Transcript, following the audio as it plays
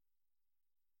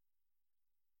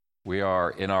We are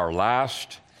in our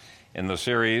last in the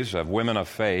series of Women of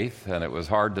Faith, and it was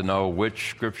hard to know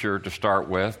which scripture to start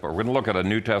with, but we're going to look at a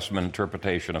New Testament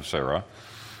interpretation of Sarah.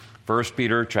 1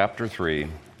 Peter chapter 3,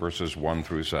 verses 1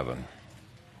 through 7.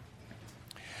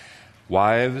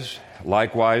 Wives,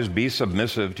 likewise, be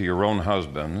submissive to your own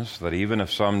husbands, that even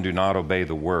if some do not obey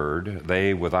the word,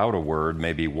 they without a word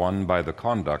may be won by the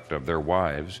conduct of their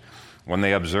wives, when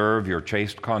they observe your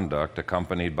chaste conduct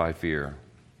accompanied by fear.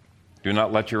 Do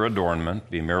not let your adornment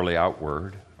be merely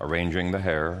outward, arranging the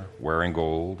hair, wearing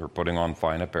gold, or putting on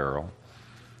fine apparel.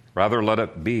 Rather, let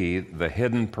it be the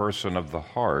hidden person of the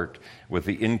heart with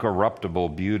the incorruptible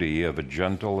beauty of a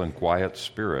gentle and quiet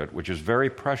spirit, which is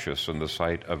very precious in the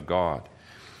sight of God.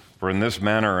 For in this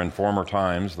manner in former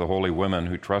times the holy women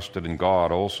who trusted in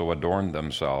God also adorned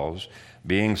themselves,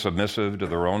 being submissive to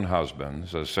their own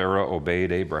husbands, as Sarah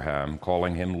obeyed Abraham,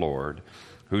 calling him Lord,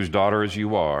 whose daughters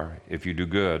you are, if you do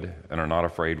good and are not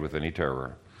afraid with any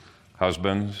terror.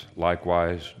 Husbands,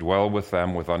 likewise, dwell with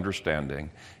them with understanding,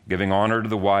 giving honor to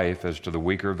the wife as to the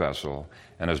weaker vessel,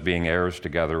 and as being heirs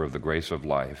together of the grace of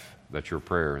life, that your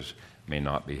prayers may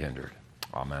not be hindered.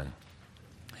 Amen.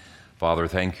 Father,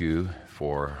 thank you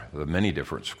for the many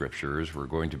different scriptures we're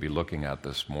going to be looking at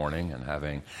this morning, and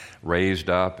having raised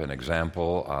up an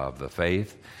example of the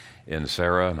faith in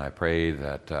Sarah, and I pray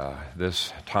that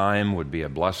this time would be a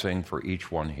blessing for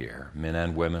each one here, men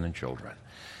and women and children.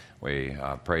 We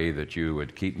pray that you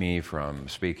would keep me from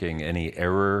speaking any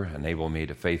error, enable me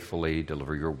to faithfully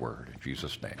deliver your word. In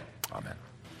Jesus' name, amen.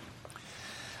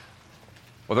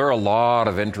 Well, there are a lot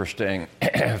of interesting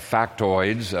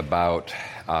factoids about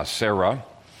Sarah,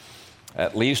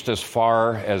 at least as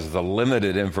far as the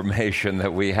limited information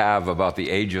that we have about the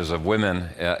ages of women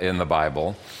in the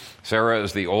Bible. Sarah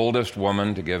is the oldest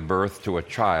woman to give birth to a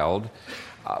child,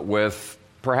 with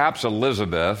perhaps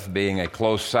Elizabeth being a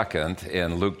close second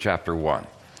in Luke chapter 1.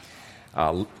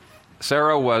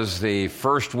 Sarah was the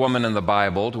first woman in the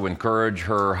Bible to encourage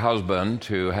her husband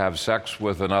to have sex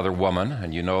with another woman,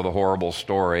 and you know the horrible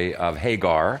story of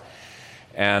Hagar.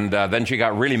 And then she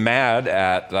got really mad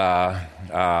at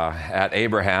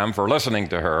Abraham for listening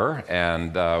to her,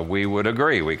 and we would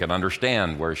agree. We can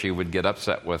understand where she would get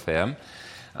upset with him.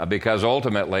 Because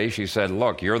ultimately she said,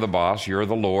 look, you're the boss, you're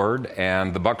the Lord,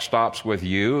 and the buck stops with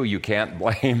you. You can't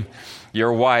blame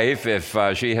your wife if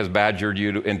she has badgered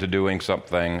you into doing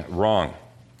something wrong.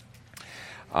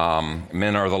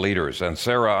 Men are the leaders, and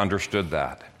Sarah understood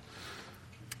that.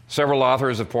 Several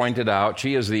authors have pointed out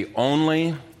she is the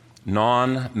only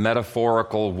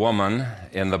non-metaphorical woman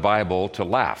in the Bible to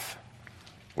laugh,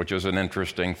 which is an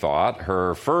interesting thought.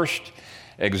 Her first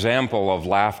example of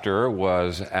laughter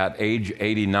was at age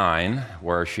 89,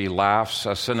 where she laughs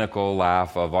a cynical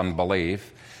laugh of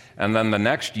unbelief. And then the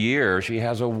next year, she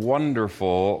has a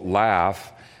wonderful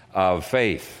laugh of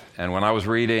faith. And when I was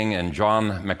reading in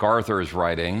John MacArthur's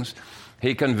writings,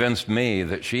 he convinced me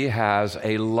that she has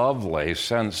a lovely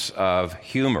sense of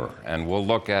humor. And we'll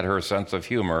look at her sense of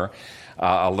humor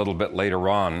a little bit later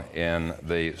on in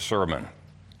the sermon.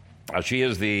 She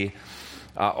is the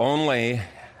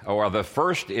the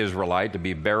first Israelite to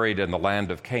be buried in the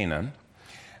land of Canaan.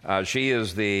 She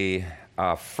is the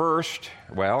first,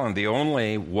 and the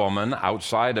only woman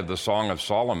outside of the Song of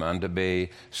Solomon to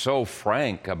be so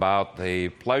frank about the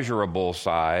pleasurable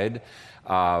side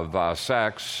of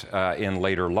sex in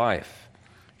later life.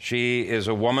 She is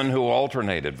a woman who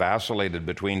vacillated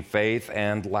between faith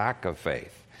and lack of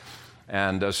faith.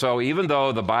 And so even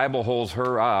though the Bible holds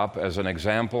her up as an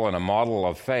example and a model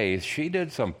of faith, she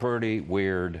did some pretty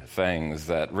weird things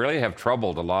that really have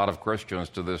troubled a lot of Christians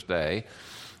to this day.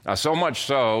 So much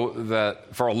so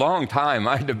that for a long time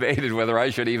I debated whether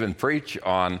I should even preach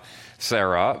on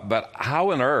Sarah. But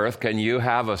how on earth can you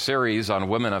have a series on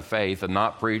women of faith and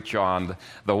not preach on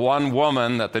the one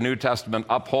woman that the New Testament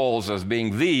upholds as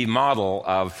being the model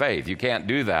of faith? You can't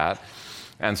do that.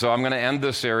 And so I'm going to end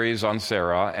this series on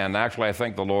Sarah, and actually I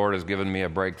think the Lord has given me a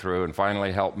breakthrough and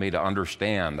finally helped me to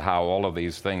understand how all of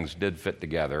these things did fit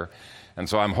together. And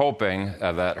so I'm hoping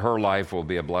that her life will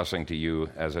be a blessing to you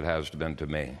as it has been to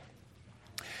me.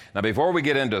 Now, before we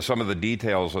get into some of the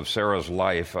details of Sarah's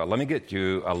life, let me get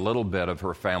you a little bit of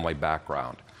her family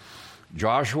background.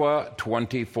 Joshua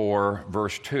 24,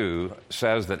 verse 2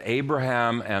 says that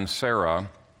Abraham and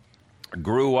Sarah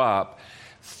grew up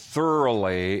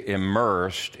thoroughly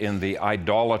immersed in the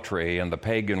idolatry and the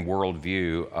pagan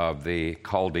worldview of the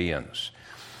Chaldeans.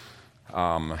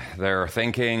 Their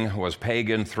thinking was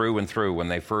pagan through and through when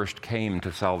they first came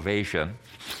to salvation.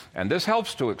 And this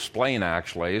helps to explain,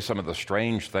 actually, some of the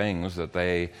strange things that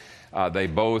they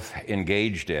both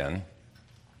engaged in.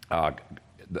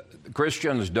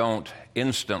 Christians don't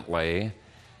instantly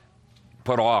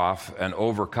put off and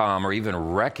overcome or even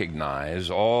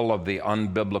recognize all of the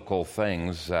unbiblical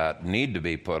things that need to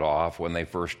be put off when they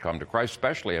first come to Christ,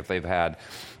 especially if they've had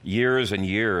years and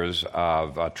years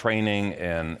of training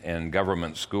in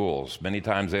government schools. Many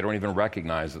times they don't even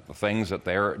recognize that the things that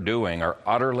they're doing are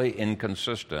utterly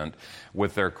inconsistent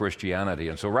with their Christianity.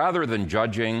 And so rather than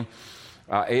judging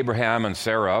Abraham and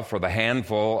Sarah for the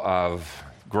handful of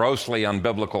grossly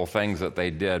unbiblical things that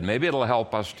they did, maybe it'll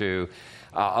help us to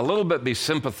a little bit be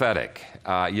sympathetic.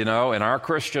 In our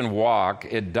Christian walk,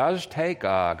 it does take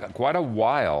quite a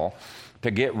while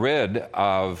to get rid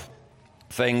of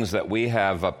things that we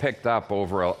have picked up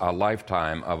over a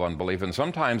lifetime of unbelief. And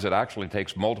sometimes it actually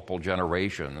takes multiple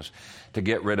generations to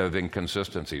get rid of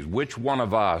inconsistencies. Which one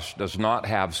of us does not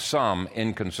have some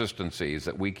inconsistencies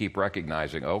that we keep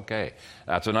recognizing, okay,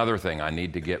 that's another thing I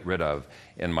need to get rid of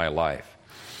in my life?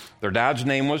 Their dad's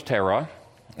name was Terah,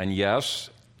 and yes,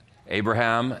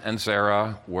 Abraham and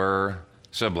Sarah were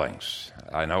siblings.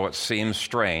 I know it seems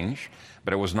strange,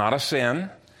 but it was not a sin.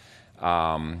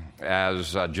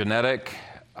 As genetic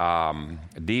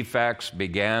defects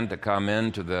began to come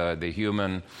into the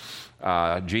human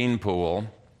gene pool,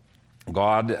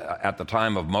 God, at the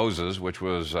time of Moses, which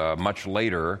was much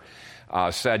later,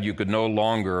 said you could no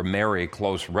longer marry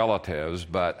close relatives,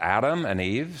 but Adam and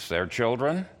Eve, their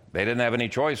children, they didn't have any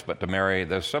choice but to marry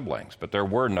their siblings. But there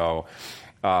were no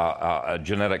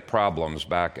genetic problems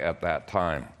back at that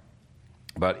time.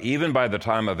 But even by the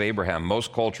time of Abraham,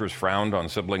 most cultures frowned on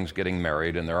siblings getting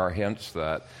married, and there are hints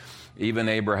that even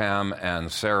Abraham and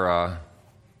Sarah,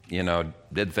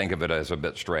 did think of it as a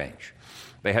bit strange.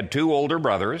 They had two older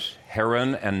brothers,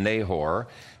 Haran and Nahor.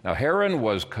 Now, Haran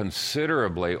was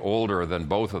considerably older than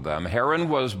both of them. Haran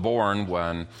was born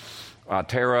when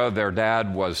Terah, their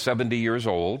dad, was 70 years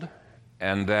old.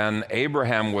 And then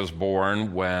Abraham was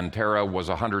born when Terah was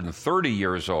 130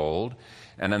 years old.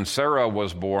 And then Sarah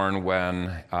was born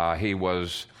when he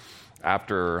was,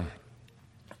 after,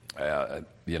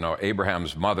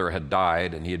 Abraham's mother had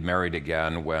died and he had married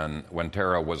again when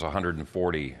Terah was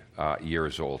 140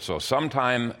 years old. So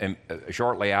sometime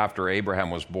shortly after Abraham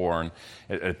was born,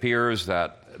 it appears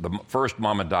that the first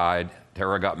mama died,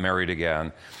 Terah got married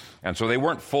again. And so they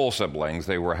weren't full siblings,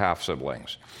 they were half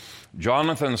siblings.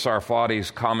 Jonathan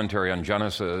Sarfati's commentary on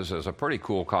Genesis is a pretty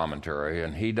cool commentary,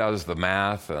 and he does the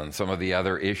math and some of the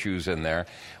other issues in there.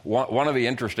 One of the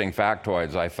interesting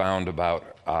factoids I found about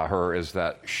her is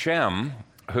that Shem,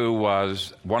 who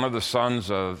was one of the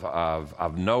sons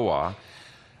of Noah,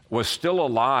 was still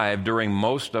alive during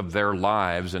most of their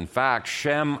lives. In fact,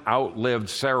 Shem outlived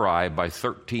Sarai by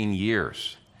 13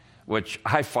 years, which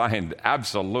I find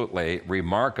absolutely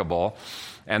remarkable.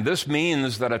 And this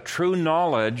means that a true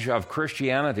knowledge of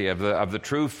Christianity, of the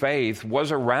true faith,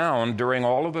 was around during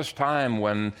all of this time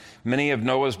when many of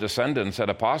Noah's descendants had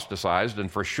apostatized, and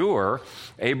for sure,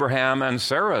 Abraham and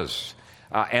Sarah's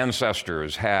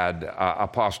ancestors had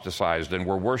apostatized and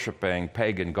were worshiping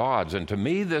pagan gods. And to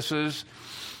me, this is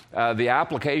the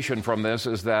application from this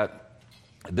is that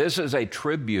this is a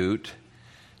tribute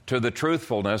to the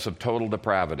truthfulness of total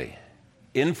depravity.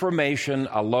 Information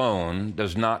alone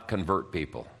does not convert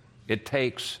people. It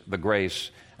takes the grace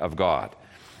of God.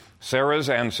 Sarah's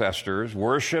ancestors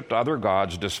worshipped other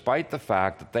gods despite the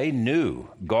fact that they knew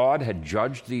God had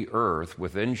judged the earth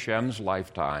within Shem's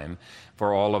lifetime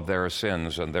for all of their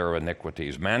sins and their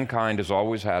iniquities. Mankind has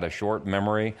always had a short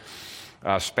memory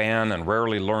span and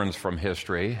rarely learns from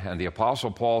history. And the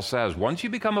Apostle Paul says, once you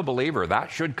become a believer,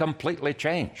 that should completely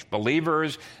change.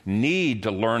 Believers need to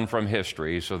learn from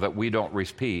history so that we don't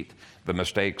repeat the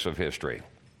mistakes of history.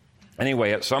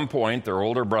 Anyway, at some point, their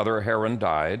older brother Haran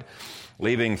died,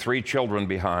 leaving 3 children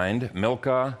behind,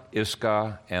 Milcah,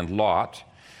 Iscah, and Lot.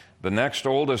 The next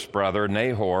oldest brother,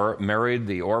 Nahor, married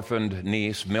the orphaned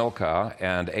niece Milcah,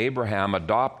 and Abraham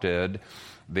adopted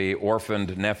the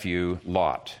orphaned nephew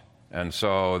Lot. And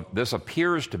so this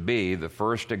appears to be the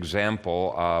first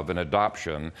example of an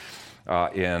adoption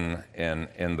in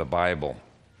the Bible.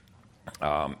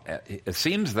 It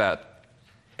seems that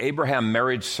Abraham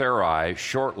married Sarai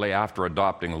shortly after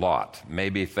adopting Lot,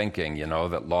 maybe thinking,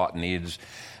 that Lot needs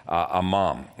a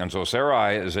mom. And so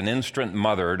Sarai is an instant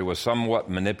mother to a somewhat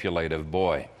manipulative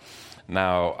boy.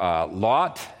 Now,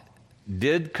 Lot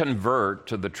did convert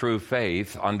to the true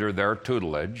faith under their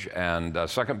tutelage, and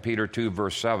 2 Peter 2,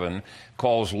 verse 7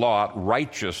 calls Lot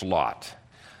righteous Lot.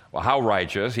 Well, how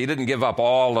righteous? He didn't give up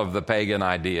all of the pagan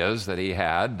ideas that he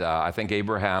had. I think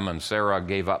Abraham and Sarah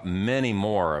gave up many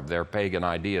more of their pagan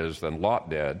ideas than Lot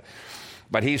did,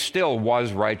 but he still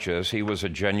was righteous. He was a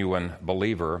genuine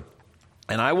believer.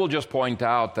 And I will just point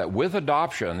out that with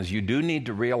adoptions, you do need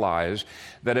to realize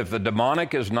that if the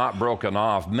demonic is not broken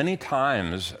off, many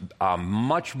times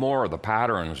much more of the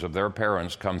patterns of their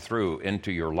parents come through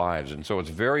into your lives. And so it's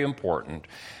very important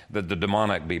that the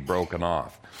demonic be broken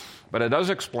off. But it does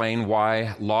explain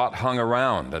why Lot hung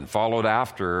around and followed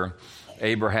after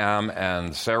Abraham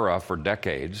and Sarah for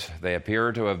decades. They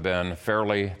appear to have been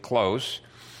fairly close,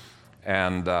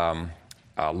 and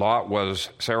Lot was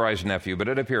Sarai's nephew, but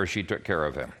it appears she took care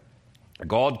of him.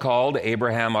 God called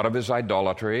Abraham out of his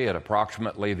idolatry at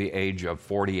approximately the age of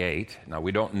 48. Now,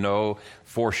 we don't know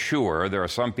for sure. There are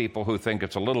some people who think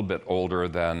it's a little bit older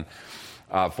than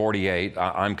 48.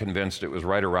 I'm convinced it was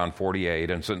right around 48.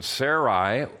 And since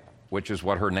Sarai, which is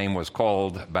what her name was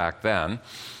called back then,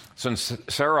 since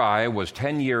Sarai was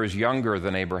 10 years younger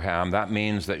than Abraham, that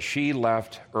means that she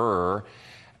left Ur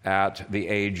at the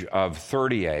age of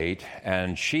 38,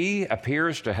 and she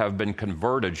appears to have been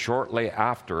converted shortly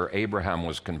after Abraham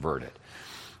was converted.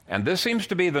 And this seems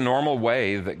to be the normal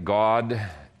way that God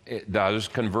does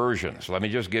conversions. Let me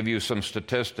just give you some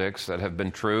statistics that have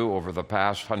been true over the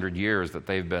past 100 years that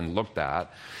they've been looked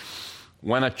at.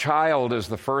 When a child is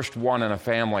the first one in a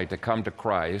family to come to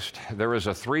Christ, there is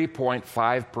a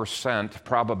 3.5%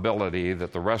 probability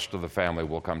that the rest of the family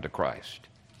will come to Christ.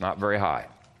 Not very high.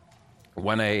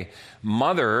 When a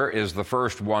mother is the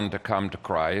first one to come to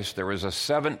Christ, there is a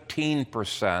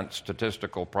 17%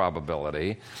 statistical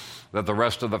probability that the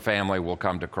rest of the family will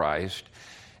come to Christ.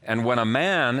 And when a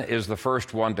man is the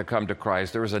first one to come to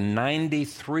Christ, there is a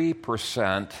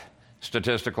 93%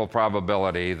 statistical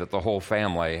probability that the whole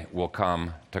family will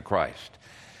come to Christ.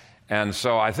 And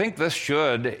so I think this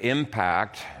should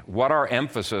impact what our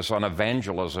emphasis on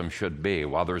evangelism should be.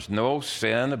 While there's no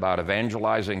sin about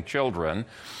evangelizing children,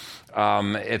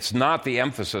 it's not the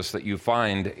emphasis that you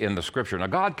find in the Scripture. Now,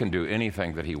 God can do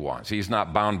anything that He wants. He's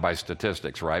not bound by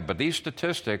statistics, right? But these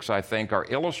statistics, I think, are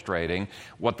illustrating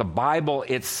what the Bible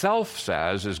itself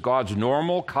says is God's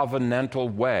normal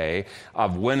covenantal way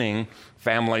of winning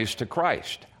families to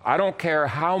Christ. I don't care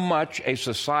how much a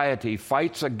society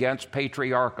fights against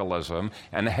patriarchalism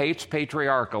and hates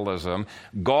patriarchalism,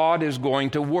 God is going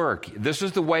to work. This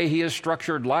is the way He has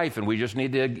structured life, and we just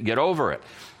need to get over it.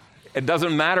 It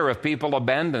doesn't matter if people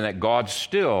abandon it. God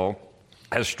still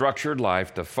has structured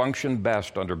life to function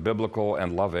best under biblical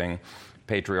and loving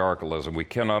patriarchalism. We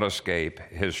cannot escape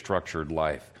His structured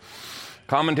life.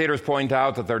 Commentators point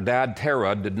out that their dad,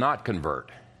 Terah, did not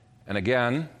convert. And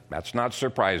again, that's not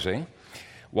surprising.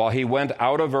 While he went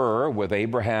out of Ur with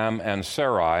Abraham and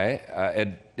Sarai,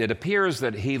 it appears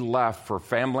that he left for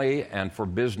family and for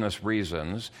business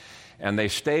reasons. And they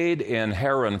stayed in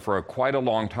Haran for quite a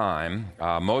long time.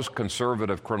 Most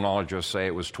conservative chronologists say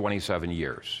it was 27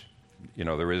 years. You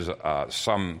know, there is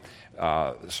some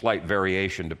slight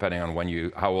variation depending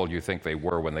on how old you think they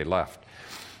were when they left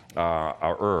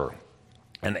Ur.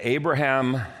 And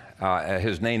Abraham,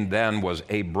 his name then was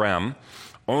Abram,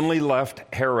 only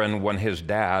left Haran when his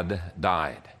dad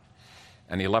died.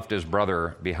 And he left his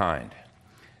brother behind.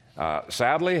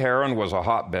 Sadly, Haran was a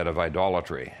hotbed of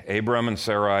idolatry. Abram and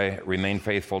Sarai remained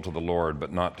faithful to the Lord,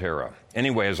 but not Terah.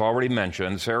 Anyway, as already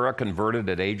mentioned, Sarah converted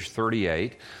at age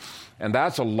 38, and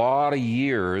that's a lot of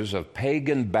years of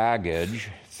pagan baggage,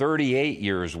 38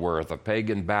 years worth of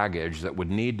pagan baggage that would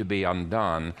need to be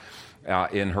undone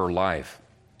in her life.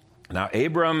 Now,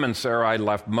 Abram and Sarai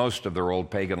left most of their old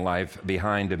pagan life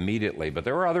behind immediately, but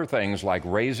there were other things like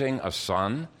raising a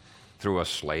son through a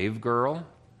slave girl,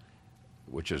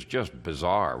 which is just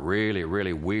bizarre, really,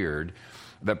 really weird,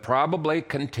 that probably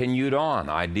continued on,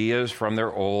 ideas from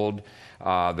their old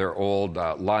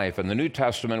life. And the New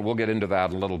Testament, we'll get into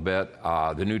that a little bit.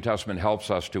 The New Testament helps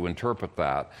us to interpret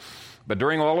that. But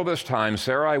during all of this time,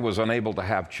 Sarai was unable to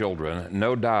have children,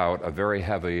 no doubt a very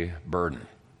heavy burden.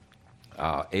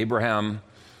 Abraham,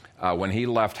 when he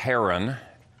left Haran,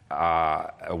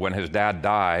 when his dad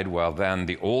died, well, then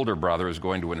the older brother is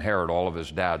going to inherit all of his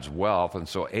dad's wealth. And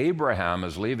so Abraham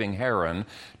is leaving Haran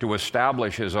to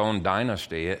establish his own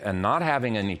dynasty, and not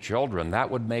having any children,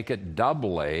 that would make it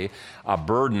doubly a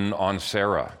burden on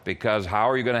Sarah, because how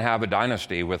are you going to have a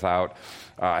dynasty without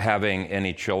having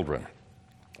any children?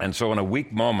 And so in a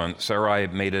weak moment, Sarai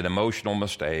made an emotional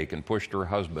mistake and pushed her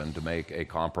husband to make a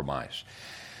compromise.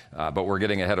 But we're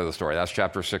getting ahead of the story. That's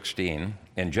chapter 16.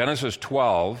 In Genesis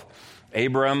 12,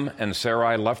 Abram and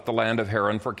Sarai left the land of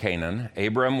Haran for Canaan.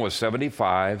 Abram was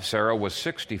 75, Sarah was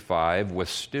 65, with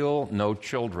still no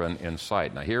children in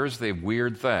sight. Now, here's the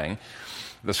weird thing.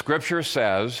 The Scripture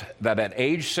says that at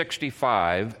age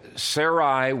 65,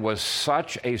 Sarai was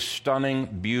such a stunning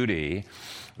beauty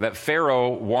that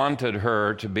Pharaoh wanted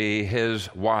her to be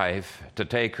his wife, to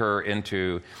take her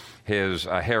into his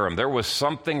harem. There was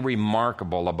something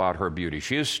remarkable about her beauty.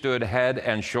 She stood head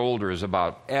and shoulders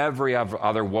above every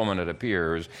other woman, it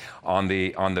appears, on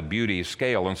the beauty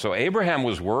scale. And so Abraham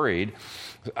was worried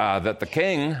that the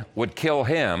king would kill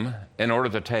him in order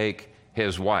to take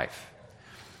his wife.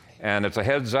 And it's a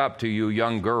heads up to you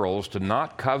young girls to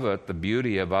not covet the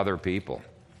beauty of other people.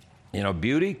 You know,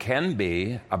 beauty can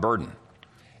be a burden.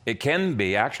 It can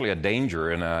be actually a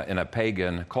danger in a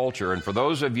pagan culture. And for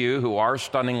those of you who are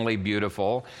stunningly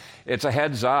beautiful, it's a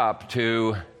heads up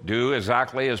to do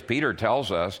exactly as Peter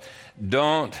tells us.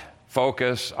 Don't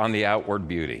focus on the outward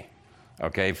beauty.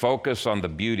 Okay, focus on the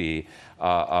beauty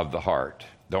of the heart.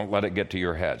 Don't let it get to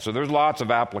your head. So there's lots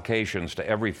of applications to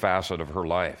every facet of her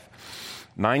life.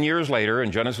 9 years later,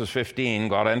 in Genesis 15,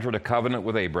 God entered a covenant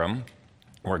with Abram,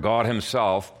 where God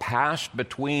himself passed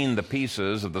between the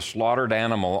pieces of the slaughtered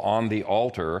animal on the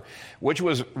altar, which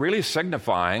was really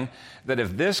signifying that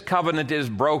if this covenant is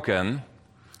broken,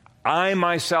 I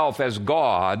myself as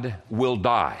God will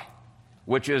die,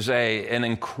 which is an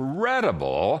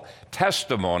incredible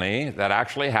testimony that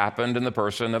actually happened in the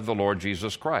person of the Lord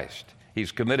Jesus Christ.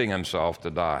 He's committing himself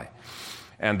to die.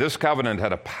 And this covenant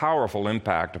had a powerful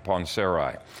impact upon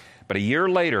Sarai. But a year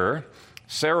later,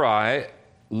 Sarai,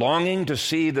 longing to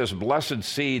see this blessed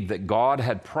seed that God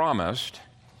had promised,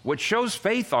 which shows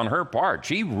faith on her part.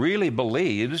 She really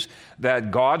believes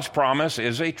that God's promise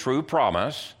is a true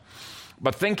promise,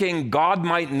 but thinking God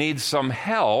might need some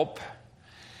help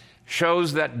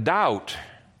shows that doubt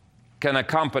can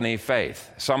accompany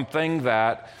faith, something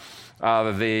that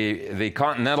the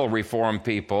Continental Reformed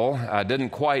people didn't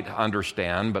quite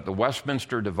understand, but the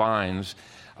Westminster Divines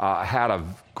had a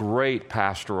great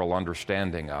pastoral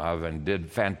understanding of and did a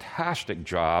fantastic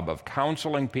job of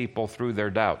counseling people through their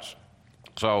doubts.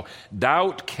 So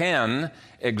doubt can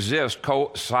exist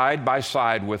side by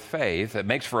side with faith. It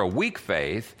makes for a weak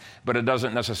faith, but it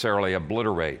doesn't necessarily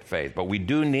obliterate faith. But we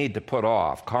do need to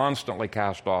constantly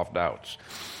cast off doubts.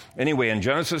 Anyway, in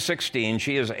Genesis 16,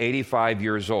 she is 85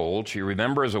 years old. She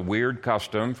remembers a weird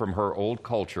custom from her old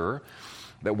culture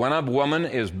that when a woman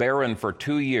is barren for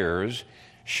 2 years,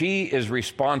 she is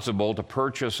responsible to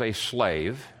purchase a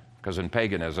slave, because in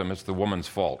paganism, it's the woman's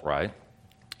fault, right?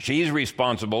 She's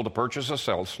responsible to purchase a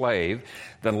slave,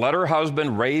 then let her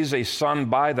husband raise a son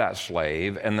by that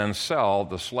slave, and then sell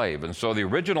the slave. And so the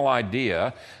original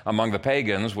idea among the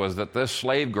pagans was that this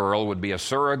slave girl would be a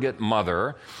surrogate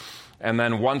mother, and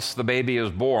then once the baby is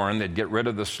born, they'd get rid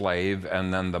of the slave,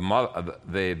 and then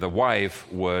the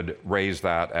wife would raise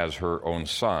that as her own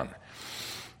son.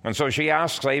 And so she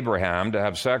asks Abraham to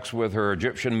have sex with her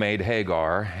Egyptian maid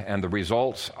Hagar, and the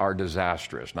results are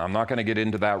disastrous. Now, I'm not going to get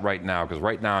into that right now, because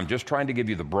right now I'm just trying to give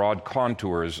you the broad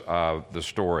contours of the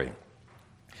story.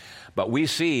 But we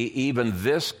see even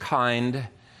this kind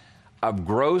of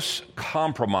gross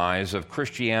compromise of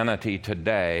Christianity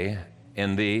today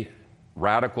in the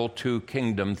radical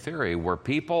two-kingdom theory, where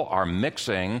people are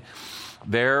mixing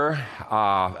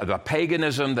the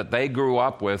paganism that they grew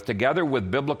up with together with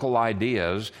biblical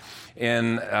ideas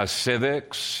in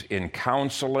civics, in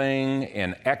counseling,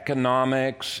 in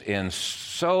economics, in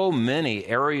so many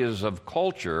areas of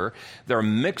culture. They're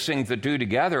mixing the two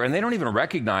together, and they don't even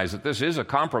recognize that this is a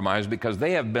compromise because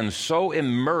they have been so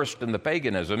immersed in the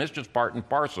paganism. It's just part and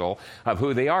parcel of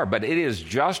who they are. But it is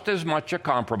just as much a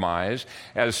compromise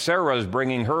as Sarah's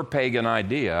bringing her pagan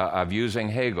idea of using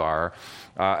Hagar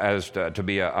as to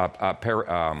be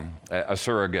a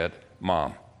surrogate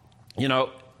mom. You know,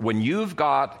 when you've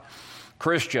got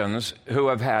Christians who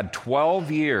have had 12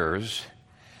 years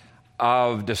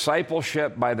of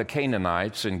discipleship by the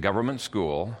Canaanites in government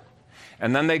school,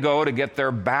 and then they go to get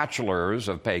their bachelor's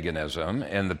of paganism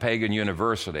in the pagan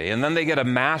university, and then they get a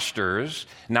master's,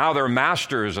 now they're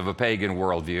masters of a pagan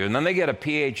worldview, and then they get a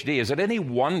PhD. Is it any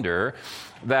wonder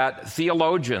that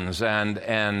theologians and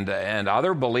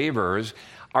other believers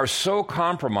are so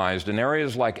compromised in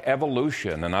areas like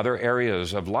evolution and other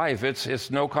areas of life? It's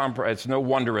no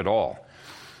wonder at all.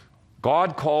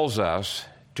 God calls us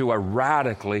to a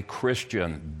radically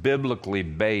Christian, biblically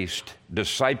based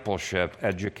discipleship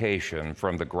education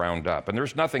from the ground up. And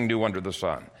there's nothing new under the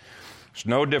sun. It's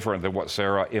no different than what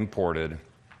Sarah imported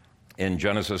in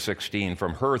Genesis 16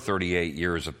 from her 38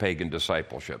 years of pagan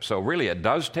discipleship. So really, it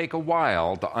does take a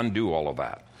while to undo all of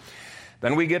that.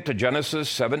 Then we get to Genesis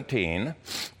 17,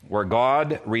 where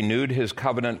God renewed his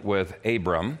covenant with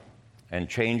Abram and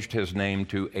changed his name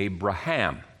to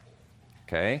Abraham.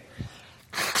 Okay?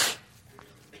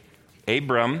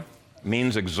 Abram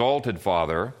means exalted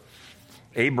father,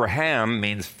 Abraham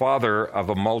means father of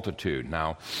a multitude.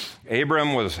 Now,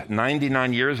 Abram was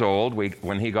 99 years old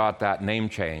when he got that name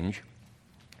change,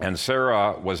 and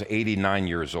Sarah was 89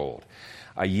 years old.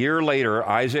 A year later,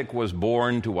 Isaac was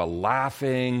born to a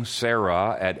laughing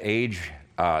Sarah at age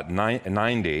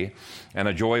 90 and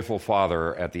a joyful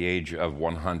father at the age of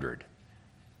 100.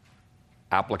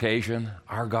 Application: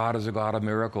 our God is a God of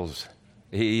miracles.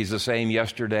 He's the same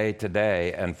yesterday,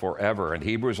 today, and forever. And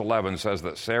Hebrews 11 says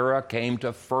that Sarah came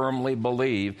to firmly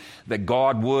believe that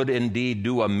God would indeed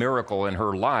do a miracle in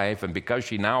her life, and because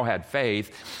she now had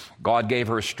faith, God gave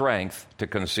her strength to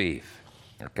conceive.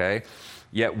 Okay?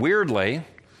 Yet weirdly,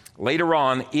 later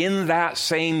on in that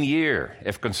same year,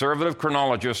 if conservative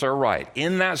chronologists are right,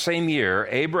 in that same year,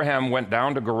 Abraham went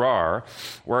down to Gerar,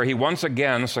 where he once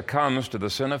again succumbs to the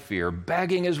sin of fear,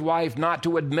 begging his wife not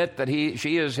to admit that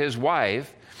she is his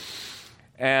wife.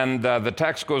 And the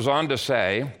text goes on to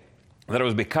say that it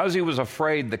was because he was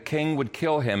afraid the king would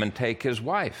kill him and take his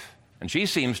wife. And she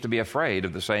seems to be afraid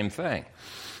of the same thing.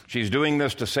 She's doing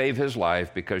this to save his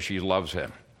life because she loves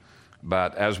him.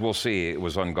 But as we'll see, it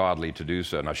was ungodly to do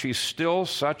so. Now, she's still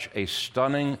such a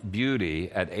stunning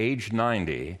beauty at age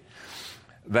 90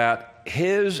 that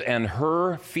his and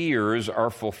her fears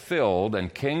are fulfilled,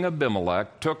 and King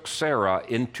Abimelech took Sarah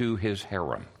into his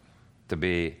harem to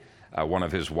be one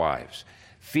of his wives.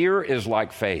 Fear is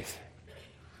like faith.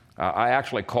 I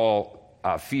actually call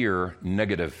fear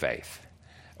negative faith,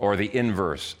 or the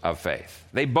inverse of faith.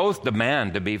 They both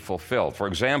demand to be fulfilled. For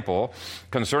example,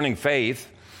 concerning faith,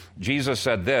 Jesus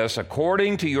said this: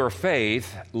 according to your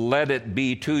faith, let it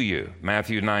be to you.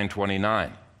 Matthew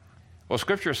 9:29. Well,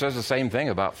 Scripture says the same thing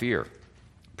about fear.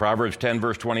 Proverbs 10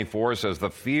 verse 24 says, the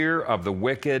fear of the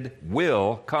wicked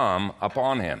will come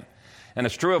upon him. And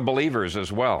it's true of believers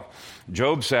as well.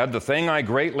 Job said, the thing I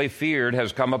greatly feared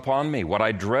has come upon me. What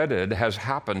I dreaded has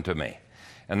happened to me.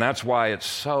 And that's why it's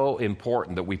so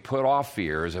important that we put off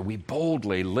fears and we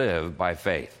boldly live by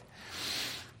faith.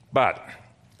 But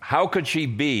how could she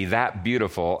be that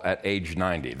beautiful at age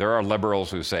 90? There are liberals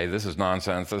who say, this is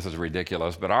nonsense, this is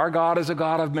ridiculous, but our God is a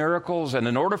God of miracles, and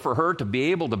in order for her to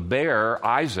be able to bear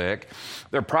Isaac,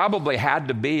 there probably had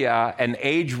to be an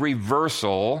age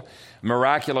reversal,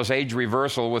 miraculous age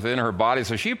reversal within her body,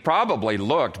 so she probably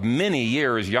looked many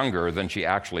years younger than she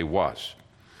actually was.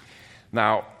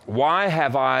 Now, why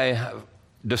have I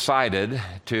decided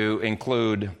to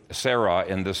include Sarah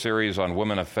in this series on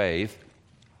women of faith,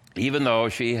 even though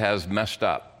she has messed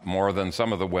up more than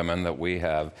some of the women that we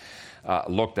have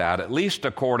looked at least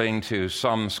according to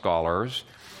some scholars?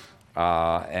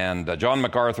 And John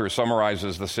MacArthur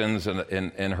summarizes the sins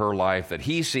in her life that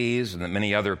he sees and that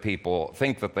many other people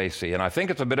think that they see. And I think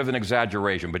it's a bit of an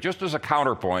exaggeration, but just as a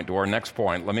counterpoint to our next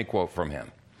point, let me quote from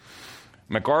him.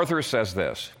 MacArthur says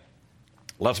this: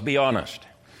 let's be honest.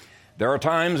 There are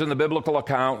times in the biblical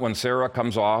account when Sarah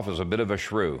comes off as a bit of a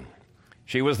shrew.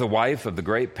 She was the wife of the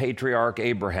great patriarch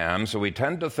Abraham, so we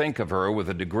tend to think of her with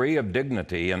a degree of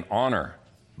dignity and honor.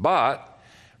 But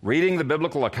reading the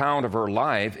biblical account of her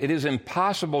life, it is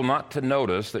impossible not to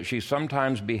notice that she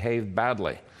sometimes behaved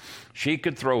badly. She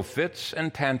could throw fits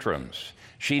and tantrums.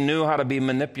 She knew how to be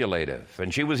manipulative,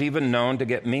 and she was even known to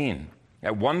get mean.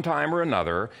 At one time or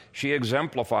another, she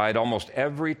exemplified almost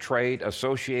every trait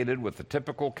associated with the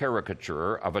typical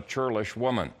caricature of a churlish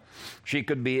woman. She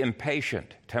could be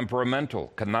impatient,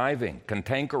 temperamental, conniving,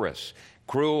 cantankerous,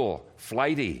 cruel,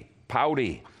 flighty,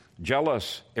 pouty,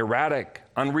 jealous, erratic,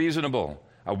 unreasonable,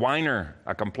 a whiner,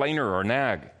 a complainer, or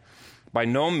nag. By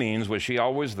no means was she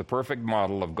always the perfect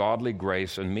model of godly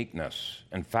grace and meekness.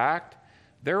 In fact,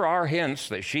 there are hints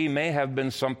that she may have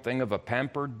been something of a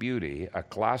pampered beauty, a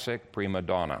classic prima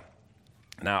donna.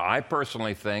 Now, I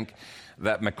personally think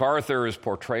that MacArthur's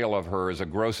portrayal of her is a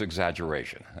gross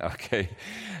exaggeration, okay?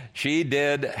 She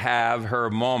did have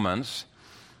her moments.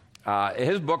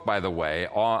 His book, by the way,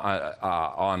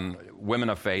 on women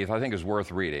of faith, I think is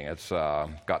worth reading. It's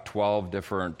got 12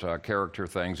 different character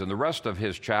things, and the rest of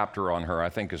his chapter on her, I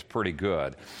think, is pretty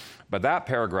good. But that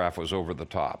paragraph was over the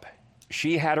top.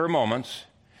 She had her moments,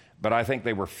 but I think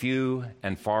they were few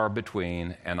and far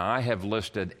between, and I have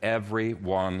listed every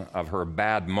one of her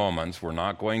bad moments. We're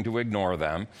not going to ignore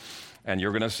them, and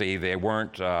you're going to see they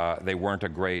weren't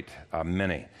a great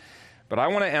many. But I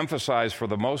want to emphasize, for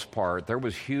the most part, there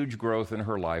was huge growth in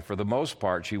her life. For the most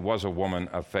part, she was a woman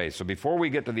of faith. So before we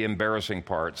get to the embarrassing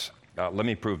parts, let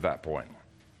me prove that point.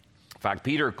 In fact,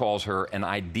 Peter calls her an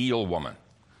ideal woman,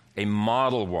 a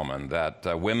model woman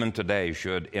that women today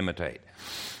should imitate.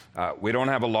 We don't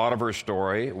have a lot of her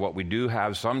story. What we do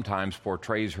have sometimes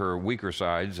portrays her weaker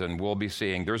sides, and we'll be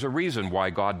seeing there's a reason why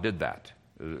God did that.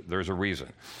 There's a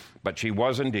reason. But she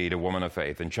was indeed a woman of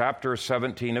faith. In chapter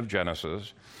 17 of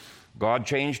Genesis, God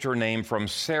changed her name from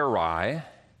Sarai,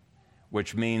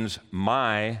 which means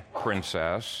my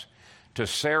princess, to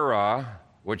Sarah,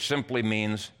 which simply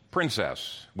means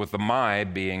princess, with the my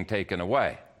being taken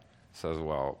away. Says,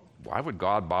 well, why would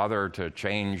God bother to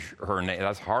change her name?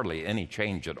 That's hardly any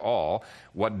change at all.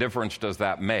 What difference does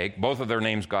that make? Both of their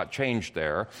names got changed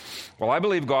there. Well, I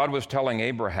believe God was telling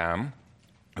Abraham,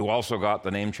 who also got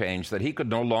the name changed, that he could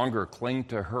no longer cling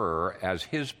to her as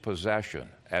his possession,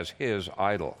 as his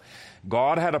idol.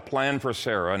 God had a plan for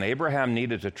Sarah, and Abraham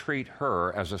needed to treat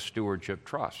her as a stewardship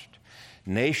trust.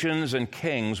 Nations and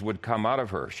kings would come out of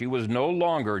her. She was no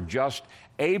longer just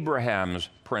Abraham's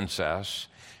princess.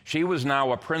 She was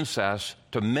now a princess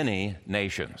to many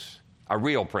nations, a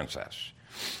real princess.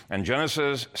 And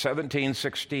Genesis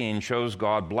 17:16 shows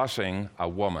God blessing a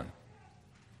woman.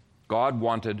 God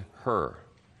wanted her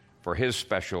for his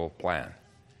special plan.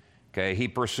 Okay, he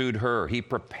pursued her. He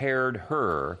prepared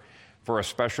her for a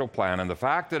special plan. And the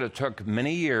fact that it took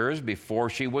many years before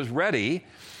she was ready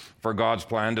for God's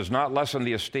plan does not lessen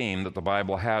the esteem that the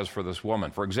Bible has for this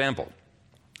woman. For example,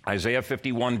 Isaiah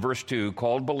 51 verse 2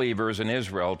 called believers in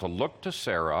Israel to look to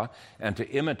Sarah and to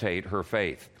imitate her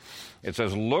faith. It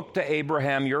says, look to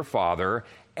Abraham your father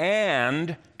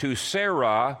and to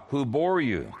Sarah who bore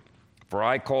you. For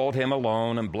I called him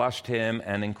alone and blessed him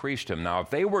and increased him. Now, if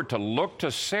they were to look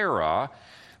to Sarah,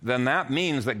 then that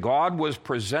means that God was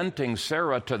presenting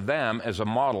Sarah to them as a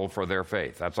model for their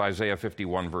faith. That's Isaiah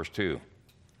 51 verse 2.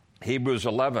 Hebrews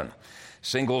 11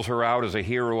 singles her out as a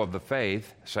hero of the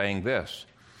faith, saying this,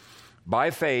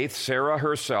 by faith, Sarah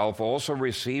herself also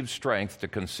received strength to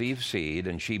conceive seed,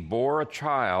 and she bore a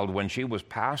child when she was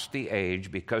past the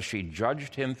age because she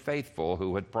judged him faithful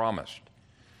who had promised.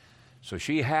 So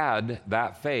she had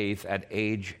that faith at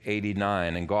age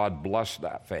 89, and God blessed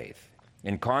that faith.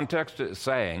 In context, it's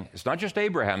saying, it's not just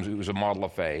Abraham who was a model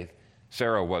of faith,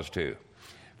 Sarah was too.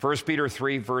 1 Peter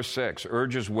 3, verse 6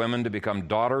 urges women to become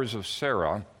daughters of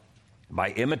Sarah by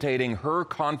imitating her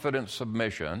confident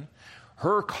submission,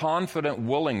 her confident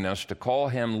willingness to call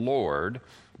him Lord,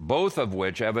 both of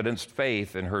which evidenced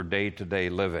faith in her day-to-day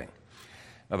living.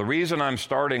 Now, the reason I'm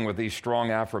starting with these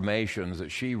strong affirmations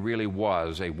that she really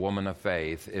was a woman of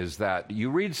faith is that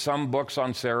you read some books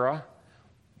on Sarah,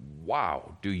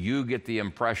 wow, do you get the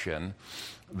impression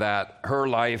that her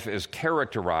life is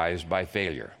characterized by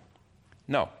failure?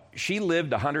 No. She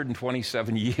lived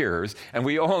 127 years, and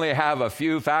we only have a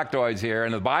few factoids here,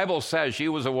 and the Bible says she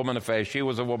was a woman of faith. She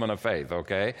was a woman of faith,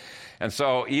 okay? And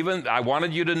so even, I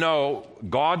wanted you to know,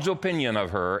 God's opinion of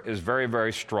her is very,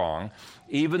 very strong,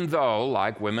 even though,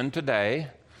 like women today,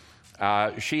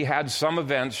 she had some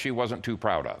events she wasn't too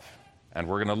proud of. And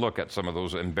we're going to look at some of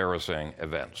those embarrassing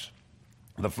events.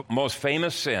 The most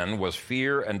famous sin was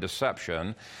fear and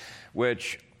deception,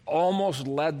 which almost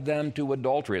led them to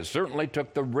adultery. It certainly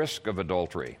took the risk of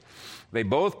adultery. They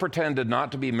both pretended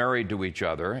not to be married to each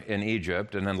other in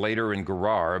Egypt and then later in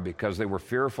Gerar because they were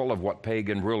fearful of what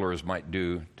pagan rulers might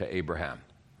do to Abraham.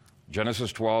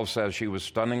 Genesis 12 says she was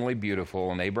stunningly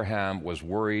beautiful, and Abraham was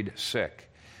worried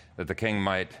sick that the king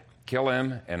might kill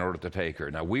him in order to take her.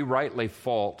 Now, we rightly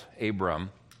fault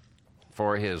Abram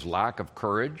for his lack of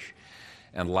courage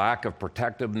and lack of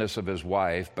protectiveness of his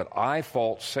wife, but I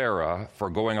fault Sarah for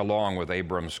going along with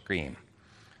Abram's scheme.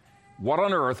 What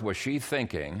on earth was she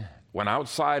thinking when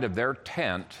outside of their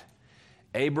tent,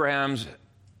 Abraham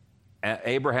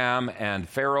and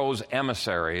Pharaoh's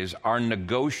emissaries are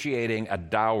negotiating a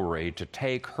dowry to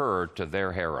take her to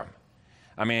their harem?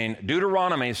 I mean,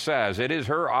 Deuteronomy says it is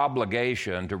her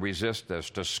obligation to resist this,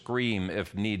 to scream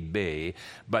if need be,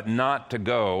 but not to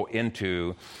go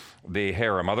into the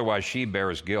harem. Otherwise, she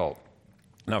bears guilt.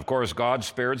 Now, of course, God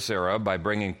spared Sarah by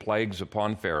bringing plagues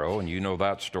upon Pharaoh, and you know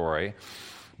that story.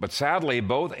 But sadly,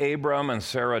 both Abram and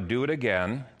Sarah do it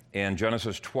again in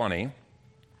Genesis 20,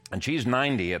 and she's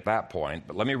 90 at that point.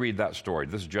 But let me read that story.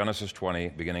 This is Genesis 20,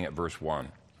 beginning at verse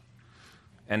 1.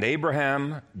 And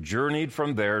Abraham journeyed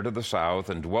from there to the south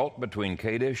and dwelt between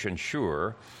Kadesh and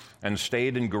Shur and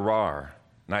stayed in Gerar.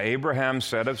 Now Abraham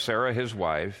said of Sarah his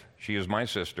wife, she is my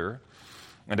sister.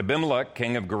 And Abimelech,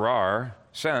 king of Gerar,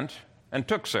 sent and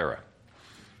took Sarah.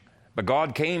 But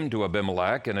God came to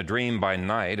Abimelech in a dream by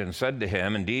night and said to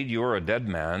him, indeed, you are a dead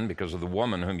man because of the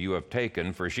woman whom you have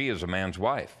taken, for she is a man's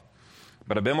wife.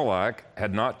 But Abimelech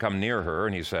had not come near her,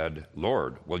 and he said,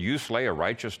 Lord, will you slay a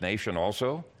righteous nation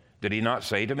also? Did he not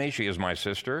say to me, she is my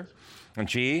sister? And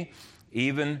she,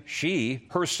 even she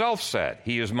herself said,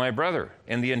 he is my brother.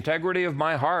 In the integrity of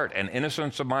my heart and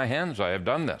innocence of my hands I have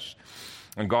done this.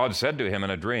 And God said to him in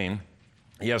a dream,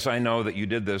 Yes, I know that you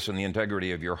did this in the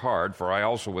integrity of your heart, for I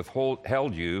also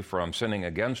withheld you from sinning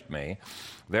against me.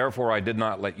 Therefore I did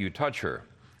not let you touch her.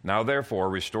 Now therefore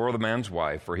restore the man's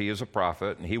wife, for he is a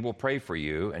prophet, and he will pray for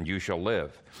you, and you shall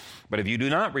live. But if you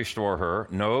do not restore her,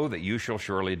 know that you shall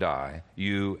surely die,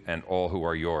 you and all who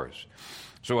are yours."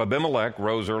 So Abimelech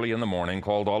rose early in the morning,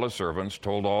 called all his servants,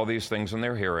 told all these things in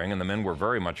their hearing, and the men were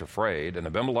very much afraid. And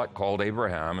Abimelech called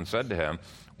Abraham and said to him,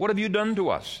 "What have you done to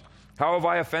us? How have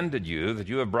I offended you, that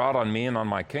you have brought on me and on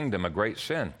my kingdom a great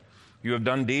sin? You have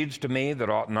done deeds to me that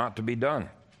ought not to be done."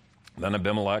 Then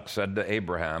Abimelech said to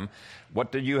Abraham,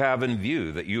 "What did you have in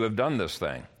view that you have done this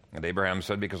thing?" And Abraham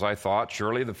said, "Because I thought,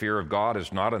 surely the fear of God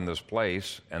is not in this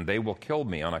place, and they will kill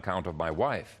me on account of my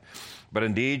wife. But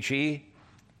indeed she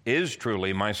is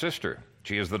truly my sister.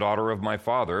 She is the daughter of my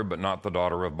father, but not the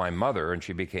daughter of my mother, and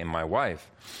she became my wife.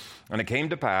 And it came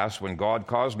to pass, when God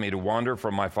caused me to wander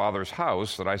from my father's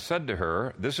house, that I said to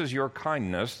her, 'This is your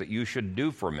kindness that you should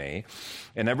do for me.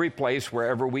 In every place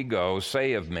wherever we go,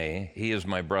 say of me, he is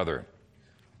my brother.'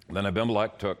 Then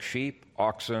Abimelech took sheep,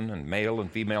 oxen, and male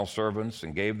and female servants,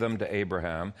 and gave them to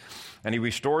Abraham. And he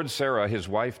restored Sarah his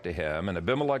wife to him. And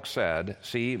Abimelech said,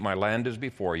 'See, my land is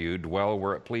before you, dwell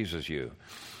where it pleases you.'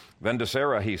 Then to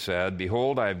Sarah he said,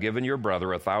 'Behold, I have given your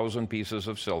brother 1,000 pieces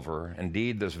of silver.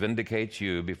 Indeed, this vindicates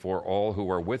you before all who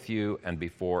are with you and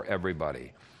before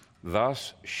everybody.'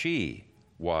 Thus she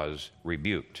was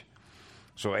rebuked.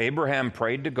 So Abraham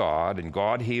prayed to God, and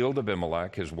God healed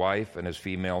Abimelech, his wife, and his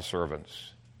female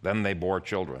servants. Then they bore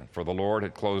children, for the Lord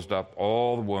had closed up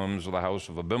all the wombs of the house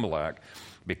of Abimelech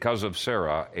because of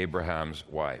Sarah, Abraham's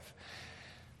wife."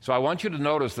 So I want you to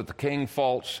notice that the king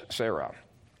faults Sarah.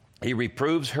 He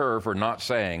reproves her for not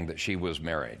saying that she was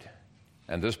married.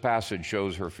 And this passage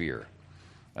shows her fear.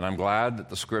 And I'm glad that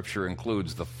the scripture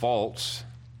includes the faults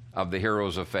of the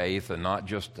heroes of faith and not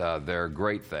just their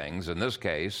great things. In this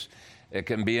case, it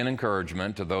can be an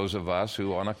encouragement to those of us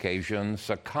who on occasion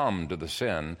succumb to the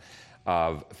sin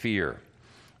of fear.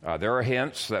 There are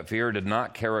hints that fear did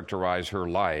not characterize her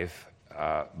life,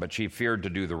 but she feared to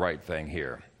do the right thing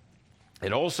here.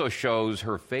 It also shows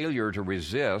her failure to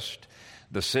resist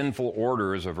the sinful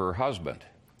orders of her husband,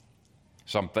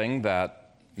 something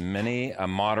that many a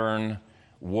modern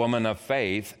woman of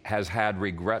faith has had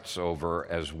regrets over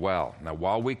as well. Now,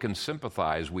 while we can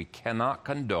sympathize, we cannot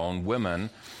condone women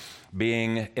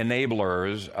being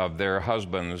enablers of their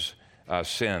husbands'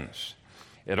 sins.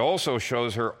 It also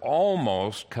shows her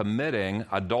almost committing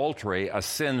adultery, a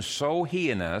sin so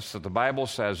heinous that the Bible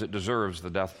says it deserves the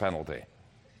death penalty.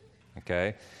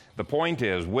 Okay? The point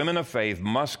is, women of faith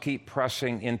must keep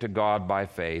pressing into God by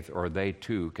faith, or they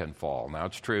too can fall. Now,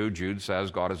 it's true, Jude says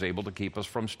God is able to keep us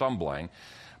from stumbling,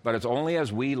 but it's only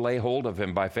as we lay hold of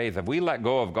him by faith. If we let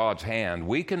go of God's hand,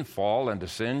 we can fall into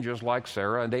sin just like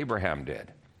Sarah and Abraham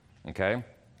did. Okay?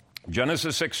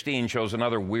 Genesis 16 shows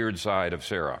another weird side of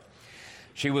Sarah.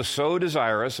 She was so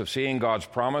desirous of seeing God's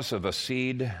promise of a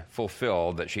seed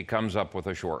fulfilled that she comes up with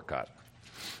a shortcut.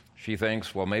 She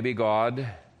thinks, well, maybe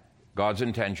God's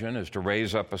intention is to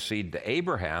raise up a seed to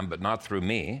Abraham, but not through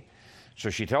me. So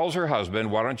she tells her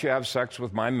husband, "Why don't you have sex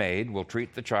with my maid? We'll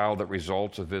treat the child that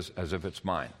results as if it's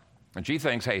mine." And she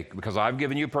thinks, hey, because I've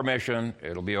given you permission,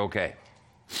 it'll be okay.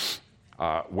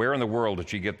 Where in the world did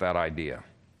she get that idea?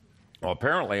 Well,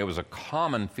 apparently it was a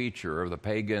common feature of the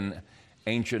pagan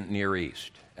ancient Near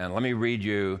East. And let me read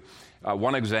you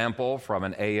one example from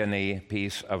an A&E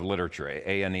piece of literature.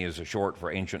 A&E is a short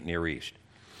for Ancient Near East.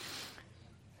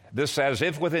 This says,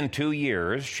 "If within 2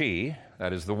 years she,"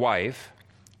 that is the wife,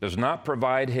 "does not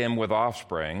provide him with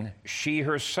offspring, she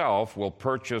herself will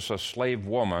purchase a slave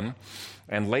woman,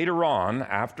 and later on,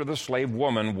 after the slave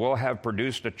woman will have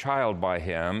produced a child by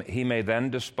him, he may then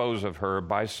dispose of her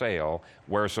by sale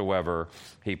wheresoever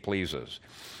he pleases."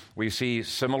 We see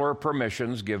similar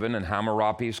permissions given in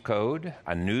Hammurabi's code,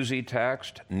 a Nuzi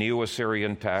text,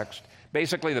 Neo-Assyrian text.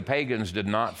 Basically, the pagans did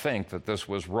not think that this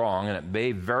was wrong, and it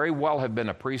may very well have been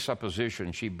a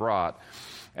presupposition she brought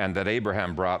and that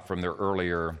Abraham brought from their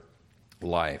earlier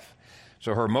life.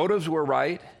 So her motives were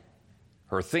right,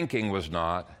 her thinking was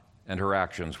not, and her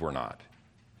actions were not.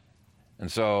 And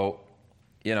so,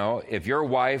 if your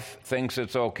wife thinks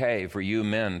it's okay for you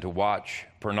men to watch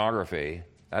pornography,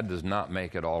 that does not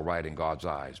make it all right in God's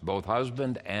eyes. Both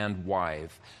husband and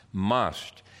wife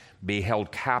must be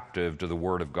held captive to the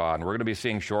Word of God. And we're going to be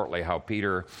seeing shortly how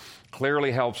Peter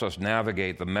clearly helps us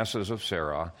navigate the messes of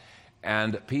Sarah.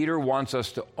 And Peter wants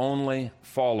us to only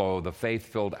follow the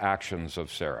faith-filled actions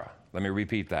of Sarah. Let me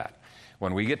repeat that.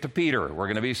 When we get to Peter, we're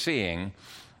going to be seeing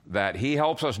that he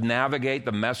helps us navigate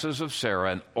the messes of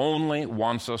Sarah and only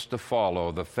wants us to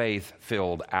follow the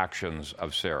faith-filled actions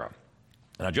of Sarah.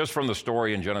 Now, just from the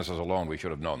story in Genesis alone, we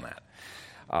should have known that.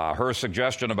 Her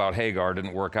suggestion about Hagar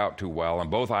didn't work out too well,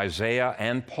 and both Isaiah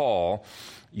and Paul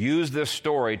use this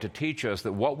story to teach us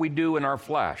that what we do in our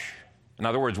flesh, in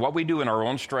other words, what we do in our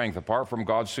own strength apart from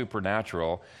God's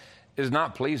supernatural, is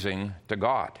not pleasing to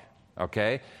God,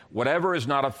 okay? Whatever is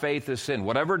not of faith is sin.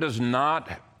 Whatever does not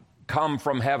come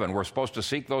from heaven, we're supposed to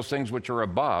seek those things which are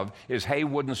above, is hay,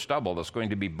 wood, and stubble that's going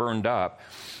to be burned up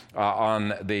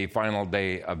on the final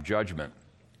day of judgment.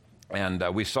 And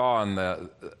we saw in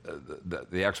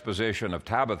the exposition of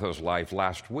Tabitha's life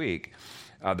last week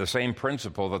the same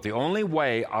principle, that the only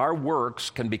way our works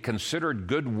can be considered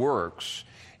good works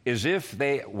is if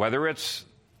they, whether it's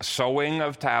sewing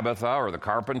of Tabitha or the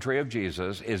carpentry of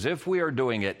Jesus, is if we are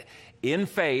doing it in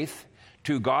faith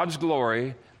to God's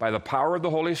glory by the power of the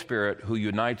Holy Spirit who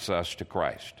unites us to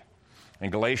Christ.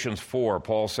 In Galatians 4,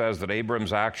 Paul says that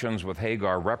Abram's actions with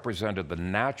Hagar represented the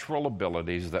natural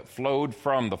abilities that flowed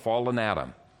from the fallen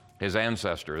Adam, his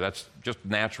ancestor. That's just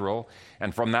natural.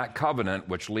 And from that covenant,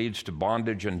 which leads to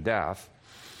bondage and death.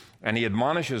 And he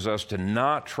admonishes us to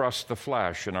not trust the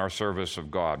flesh in our service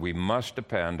of God. We must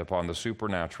depend upon the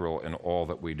supernatural in all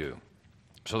that we do.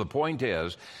 So the point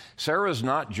is, Sarah's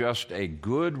not just a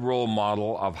good role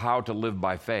model of how to live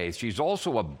by faith. She's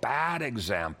also a bad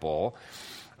example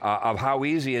of how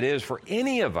easy it is for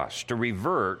any of us to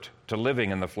revert to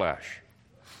living in the flesh.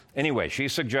 Anyway, she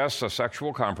suggests a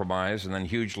sexual compromise and then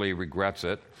hugely regrets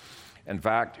it. In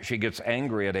fact, she gets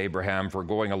angry at Abraham for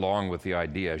going along with the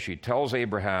idea. She tells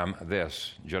Abraham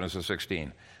this, Genesis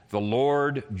 16, "The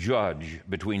Lord judge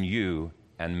between you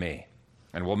and me."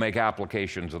 And we'll make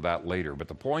applications of that later. But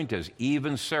the point is,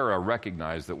 even Sarah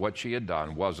recognized that what she had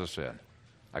done was a sin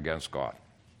against God.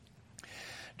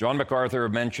 John MacArthur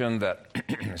mentioned that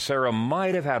Sarah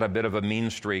might have had a bit of a mean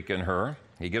streak in her.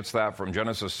 He gets that from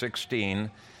Genesis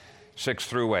 16, 6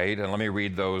 through 8. And let me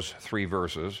read those 3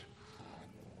 verses.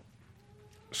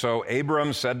 So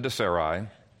Abram said to Sarai,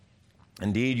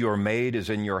 "Indeed, your maid is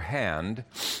in your hand.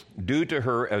 Do to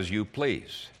her as you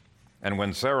please." And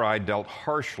when Sarai dealt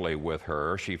harshly with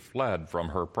her, she fled from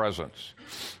her presence.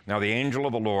 Now the angel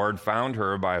of the Lord found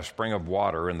her by a spring of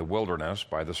water in the wilderness,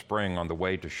 by the spring on the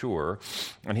way to Shur.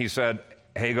 And he said,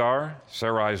 "Hagar,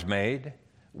 Sarai's maid,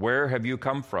 where have you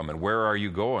come from and where are you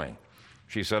going?"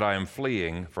 She said, "I am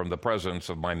fleeing from the presence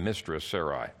of my mistress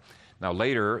Sarai." Now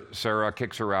later, Sarah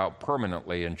kicks her out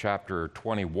permanently in chapter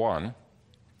 21.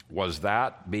 Was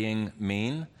that being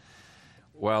mean?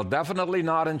 Well, definitely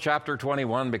not in chapter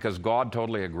 21, because God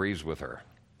totally agrees with her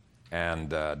and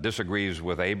disagrees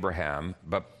with Abraham,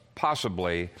 but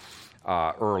possibly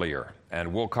earlier.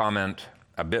 And we'll comment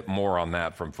a bit more on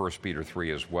that from 1 Peter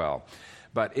 3 as well.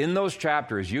 But in those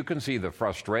chapters, you can see the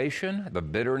frustration, the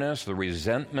bitterness, the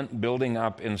resentment building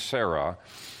up in Sarah.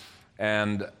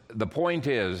 And the point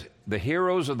is, the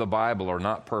heroes of the Bible are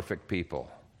not perfect people.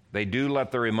 They do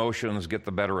let their emotions get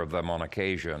the better of them on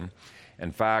occasion.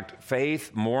 In fact,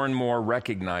 faith more and more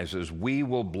recognizes we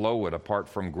will blow it apart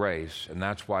from grace, and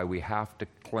that's why we have to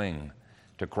cling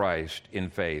to Christ in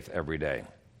faith every day.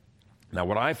 Now,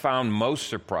 what I found most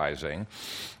surprising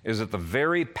is that the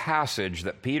very passage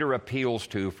that Peter appeals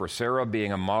to for Sarah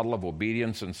being a model of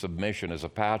obedience and submission is a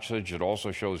passage that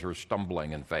also shows her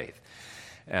stumbling in faith.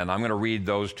 And I'm going to read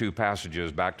those 2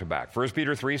 passages back to back. 1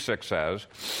 Peter 3:6 says,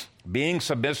 "Being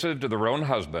submissive to their own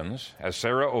husbands, as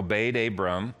Sarah obeyed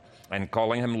Abram, and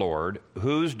calling him Lord,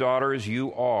 whose daughters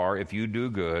you are if you do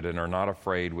good and are not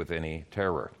afraid with any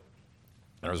terror."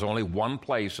 There's only one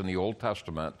place in the Old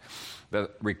Testament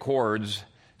that records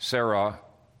Sarah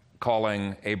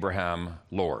calling Abraham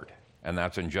Lord, and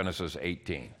that's in Genesis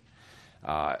 18.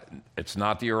 It's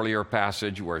not the earlier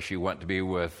passage where she went to be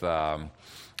with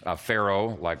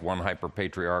Pharaoh, like one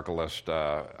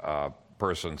hyper-patriarchalist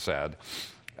person said.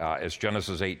 It's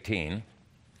Genesis 18.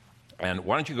 And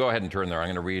why don't you go ahead and turn there? I'm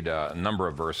going to read a number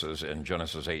of verses in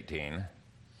Genesis 18.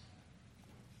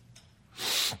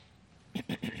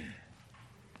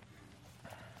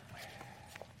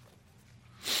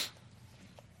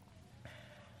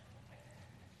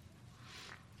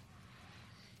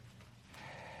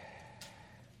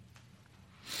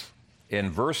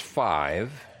 In verse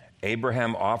 5,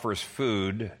 Abraham offers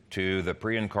food to the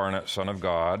pre-incarnate Son of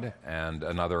God and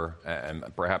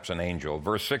perhaps an angel.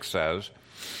 Verse 6 says,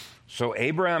 "So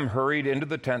Abraham hurried into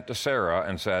the tent to Sarah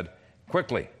and said,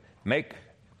 'Quickly, make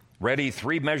ready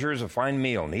 3 measures of fine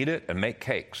meal, knead it, and make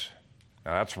cakes.'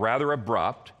 Now that's rather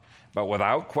abrupt, but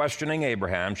without questioning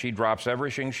Abraham, she drops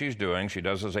everything she's doing. She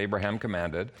does as Abraham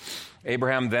commanded.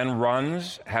 Abraham then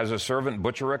runs, has a servant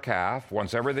butcher a calf.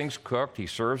 Once everything's cooked, he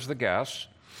serves the guests.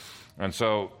 And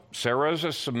so Sarah's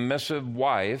a submissive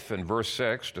wife in verse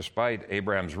 6, despite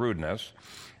Abraham's rudeness.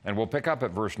 And we'll pick up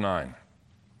at verse 9.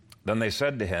 Then they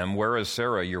said to him, "Where is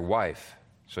Sarah, your wife?"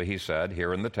 So he said,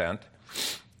 "Here in the tent."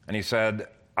 And he said,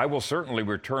 "I will certainly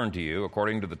return to you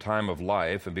according to the time of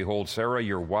life, and behold, Sarah,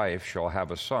 your wife, shall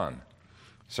have a son."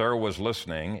 Sarah was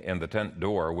listening in the tent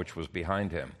door, which was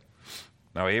behind him.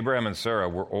 Now Abraham and Sarah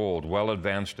were old, well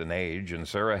advanced in age, and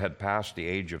Sarah had passed the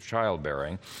age of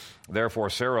childbearing. Therefore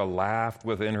Sarah laughed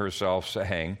within herself,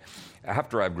 saying,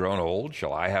 "After I've grown old,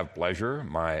 shall I have pleasure,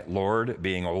 my Lord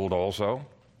being old also?"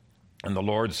 And the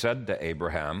Lord said to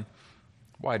Abraham,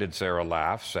 "Why did Sarah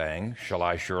laugh, saying, 'Shall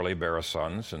I surely bear a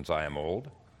son, since I am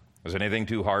old?' Is anything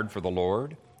too hard for the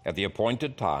Lord? At the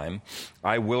appointed time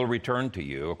I will return to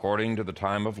you according to the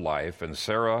time of life, and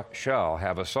Sarah shall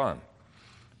have a son."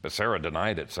 But Sarah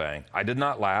denied it, saying, "I did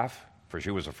not laugh," for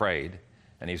she was afraid.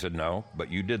 And he said, "No,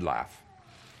 but you did laugh."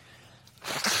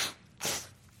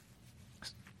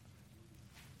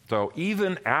 So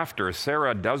even after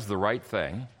Sarah does the right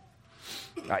thing,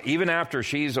 even after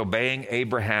she's obeying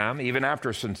Abraham, even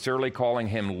after sincerely calling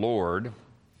him Lord,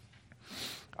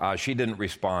 she didn't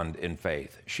respond in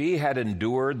faith. She had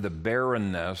endured the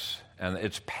barrenness and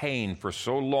its pain for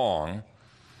so long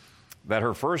that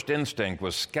her first instinct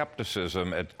was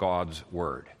skepticism at God's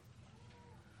word.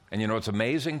 And it's an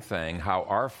amazing thing how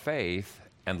our faith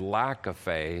and lack of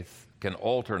faith can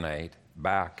alternate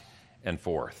back and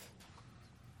forth.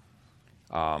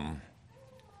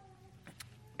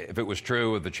 If it was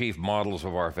true of the chief models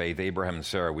of our faith, Abraham and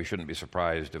Sarah, we shouldn't be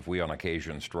surprised if we on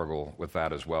occasion struggle with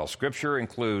that as well. Scripture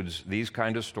includes these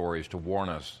kind of stories to warn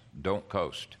us, don't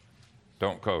coast.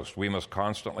 Don't coast. We must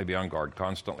constantly be on guard,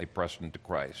 constantly press into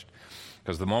Christ.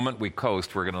 Because the moment we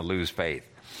coast, we're going to lose faith.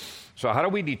 So how do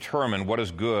we determine what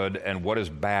is good and what is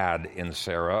bad in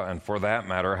Sarah? And for that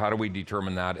matter, how do we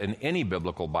determine that in any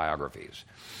biblical biographies?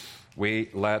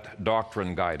 We let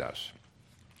doctrine guide us.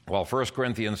 While 1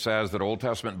 Corinthians says that Old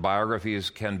Testament biographies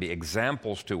can be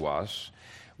examples to us,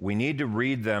 we need to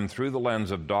read them through the lens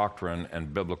of doctrine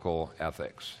and biblical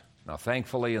ethics. Now,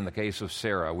 thankfully, in the case of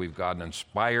Sarah, we've got an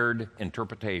inspired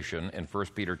interpretation in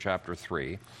 1 Peter chapter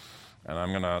 3, and I'm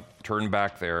going to turn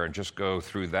back there and just go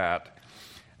through that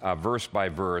verse by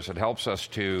verse. It helps us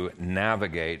to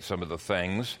navigate some of the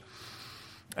things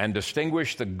and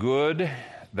distinguish the good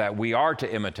that we are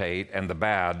to imitate and the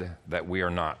bad that we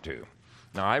are not to.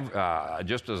 Now,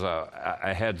 just as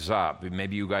a heads up,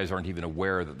 maybe you guys aren't even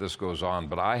aware that this goes on,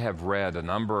 but I have read a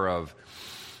number of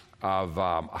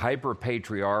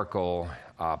hyper-patriarchal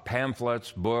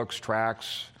pamphlets, books,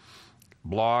 tracts,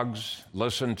 blogs,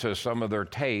 listened to some of their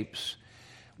tapes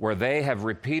where they have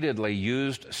repeatedly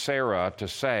used Sarah to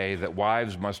say that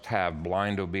wives must have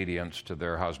blind obedience to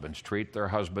their husbands, treat their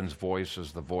husband's voice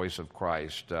as the voice of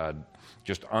Christ,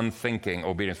 just unthinking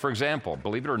obedience. For example,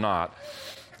 believe it or not,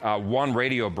 one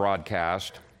radio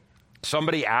broadcast,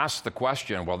 somebody asked the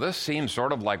question, well, this seems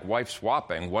sort of like wife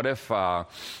swapping. What if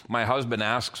my husband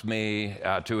asks me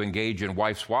to engage in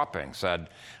wife swapping? Said,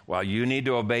 well, you need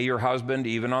to obey your husband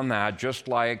even on that, just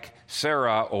like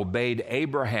Sarah obeyed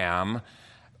Abraham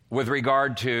with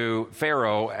regard to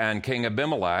Pharaoh and King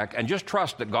Abimelech, and just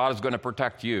trust that God is going to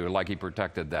protect you like he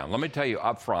protected them. Let me tell you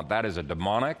up front, that is a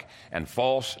demonic and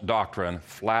false doctrine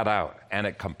flat out, and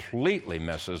it completely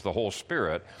misses the whole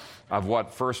spirit of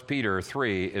what 1 Peter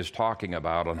 3 is talking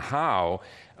about and how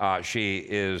she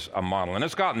is a model. And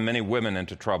it's gotten many women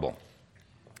into trouble.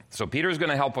 So Peter's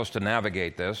going to help us to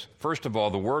navigate this. First of all,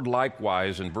 the word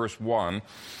likewise in verse 1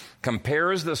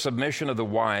 compares the submission of the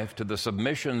wife to the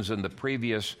submissions in the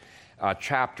previous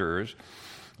chapter.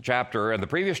 And the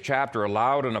previous chapter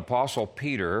allowed an apostle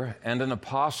Peter and an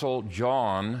apostle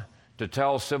John to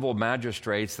tell civil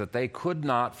magistrates that they could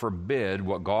not forbid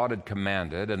what God had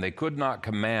commanded, and they could not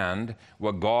command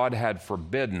what God had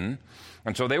forbidden.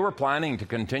 And so they were planning to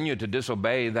continue to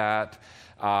disobey that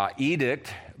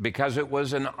edict because it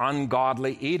was an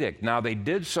ungodly edict. Now, they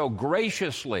did so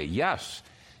graciously. Yes,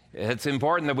 it's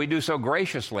important that we do so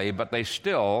graciously, but they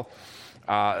still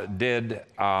did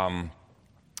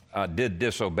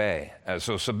disobey.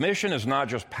 So submission is not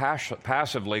just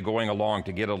passively going along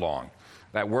to get along.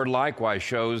 That word likewise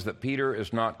shows that Peter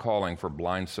is not calling for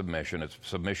blind submission. It's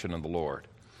submission in the Lord.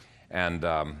 And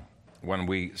when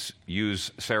we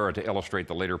use Sarah to illustrate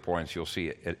the later points, you'll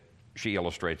see she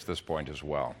illustrates this point as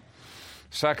well.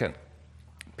 Second,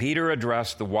 Peter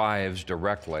addressed the wives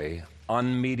directly,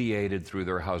 unmediated through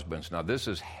their husbands. Now, this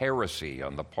is heresy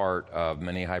on the part of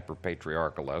many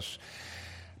hyper-patriarchalists.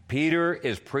 Peter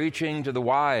is preaching to the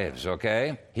wives,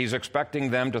 okay? He's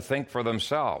expecting them to think for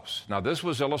themselves. Now, this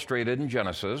was illustrated in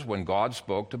Genesis when God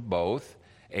spoke to both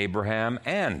Abraham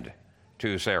and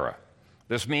to Sarah.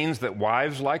 This means that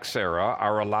wives like Sarah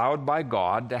are allowed by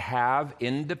God to have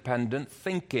independent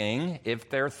thinking if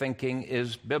their thinking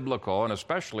is biblical, and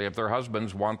especially if their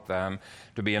husbands want them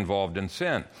to be involved in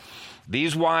sin.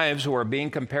 These wives who are being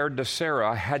compared to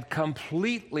Sarah had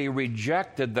completely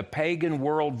rejected the pagan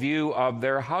worldview of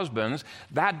their husbands.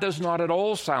 That does not at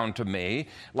all sound to me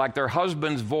like their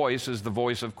husband's voice is the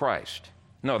voice of Christ.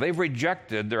 No, they've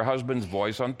rejected their husband's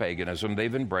voice on paganism.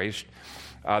 They've embraced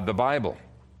the Bible.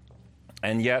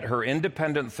 And yet her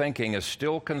independent thinking is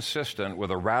still consistent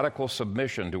with a radical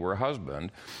submission to her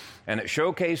husband, and it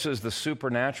showcases the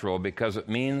supernatural because it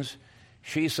means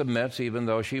she submits even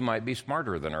though she might be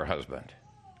smarter than her husband.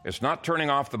 It's not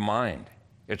turning off the mind.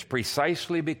 It's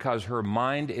precisely because her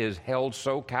mind is held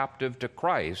so captive to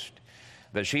Christ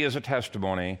that she is a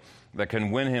testimony that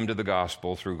can win him to the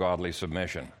gospel through godly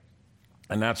submission.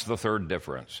 And that's the third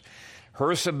difference.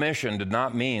 Her submission did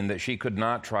not mean that she could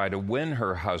not try to win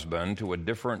her husband to a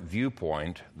different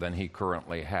viewpoint than he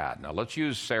currently had. Now, let's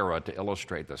use Sarah to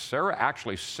illustrate this. Sarah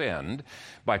actually sinned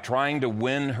by trying to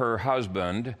win her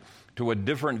husband to a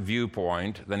different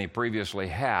viewpoint than he previously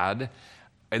had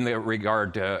in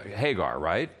regard to Hagar,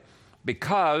 right?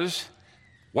 Because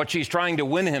what she's trying to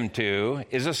win him to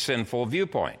is a sinful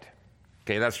viewpoint.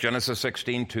 Okay, that's Genesis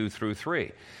 16, 2 through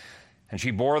 3. And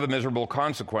she bore the miserable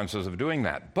consequences of doing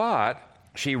that. But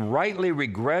she rightly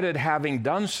regretted having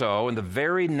done so in the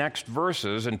very next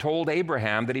verses and told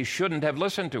Abraham that he shouldn't have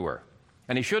listened to her.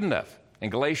 And he shouldn't have. In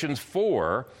Galatians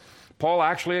 4, Paul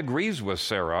actually agrees with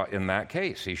Sarah in that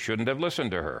case. He shouldn't have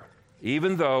listened to her.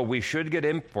 Even though we should get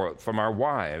input from our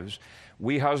wives,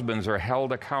 we husbands are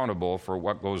held accountable for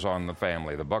what goes on in the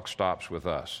family. The buck stops with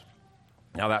us.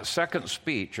 Now, that second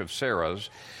speech of Sarah's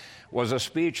was a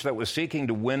speech that was seeking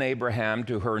to win Abraham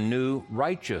to her new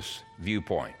righteous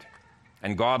viewpoint.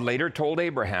 And God later told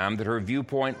Abraham that her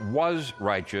viewpoint was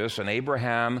righteous and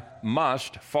Abraham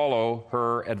must follow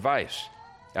her advice.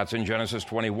 That's in Genesis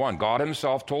 21. God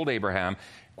himself told Abraham,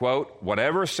 quote,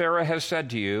 "Whatever Sarah has said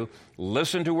to you,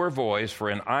 listen to her voice, for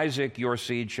in Isaac your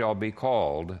seed shall be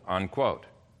called," unquote.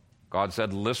 God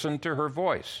said, listen to her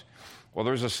voice. Well,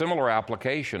 there's a similar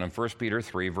application in 1 Peter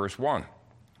 3, verse 1.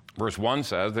 Verse 1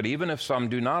 says that even if some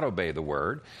do not obey the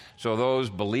word, so those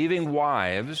believing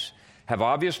wives have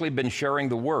obviously been sharing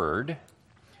the word,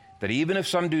 that even if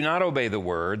some do not obey the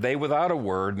word, they without a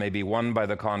word may be won by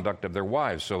the conduct of their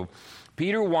wives. So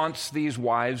Peter wants these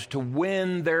wives to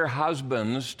win their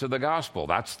husbands to the gospel.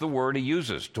 That's the word he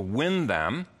uses, to win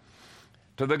them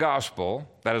to the gospel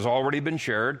that has already been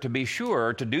shared, to be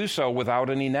sure to do so without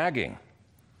any nagging,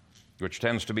 which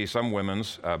tends to be some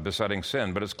women's besetting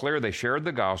sin. But it's clear they shared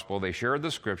the gospel, they shared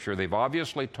the scripture, they've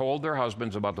obviously told their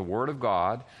husbands about the word of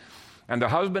God, and the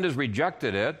husband has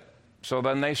rejected it, so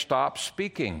then they stop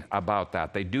speaking about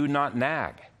that. They do not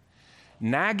nag.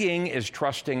 Nagging is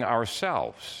trusting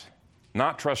ourselves,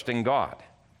 not trusting God.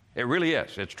 It really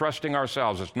is. It's trusting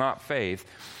ourselves. It's not faith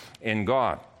in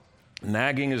God.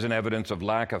 Nagging is an evidence of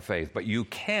lack of faith, but you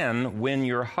can win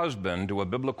your husband to a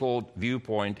biblical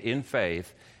viewpoint in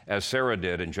faith, as Sarah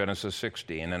did in Genesis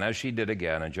 16, and as she did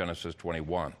again in Genesis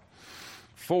 21.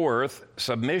 Fourth,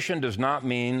 submission does not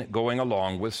mean going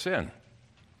along with sin.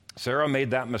 Sarah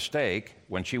made that mistake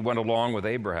when she went along with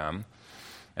Abraham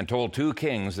and told 2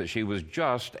 kings that she was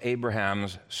just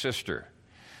Abraham's sister.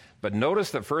 But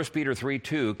notice that 1 Peter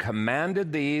 3:2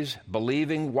 commanded these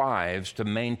believing wives to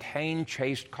maintain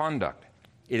chaste conduct.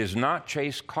 It is not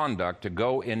chaste conduct to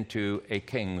go into a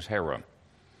king's harem.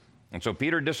 And so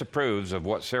Peter disapproves of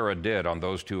what Sarah did on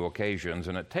those 2 occasions,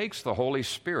 and it takes the Holy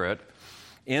Spirit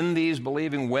in these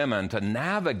believing women to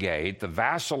navigate the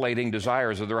vacillating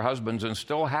desires of their husbands and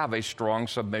still have a strong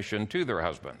submission to their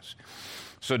husbands.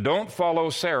 So don't follow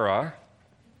Sarah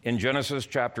in Genesis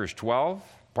chapters 12,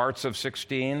 parts of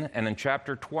 16, and in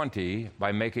chapter 20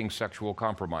 by making sexual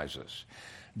compromises.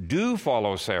 Do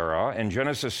follow Sarah in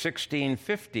Genesis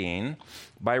 16:15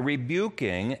 by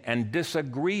rebuking and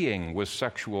disagreeing with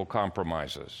sexual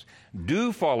compromises.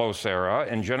 Do follow Sarah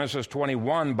in Genesis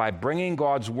 21 by bringing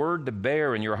God's word to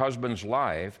bear in your husband's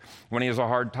life when he has a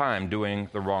hard time doing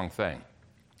the wrong thing.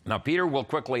 Now, Peter will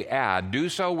quickly add, do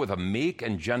so with a meek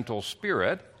and gentle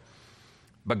spirit.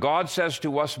 But God says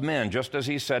to us men, just as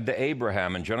he said to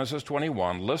Abraham in Genesis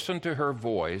 21, listen to her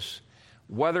voice,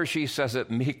 whether she says it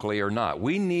meekly or not.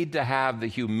 We need to have the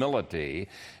humility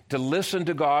to listen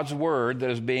to God's word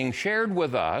that is being shared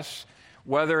with us,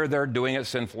 whether they're doing it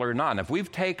sinfully or not. And if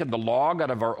we've taken the log out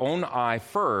of our own eye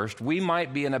first, we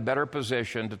might be in a better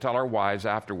position to tell our wives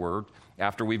afterward,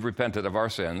 after we've repented of our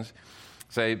sins,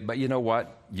 Say, but you know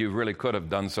what? You really could have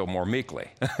done so more meekly.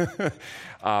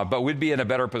 But we'd be in a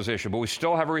better position. But we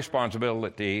still have a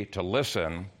responsibility to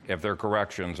listen if their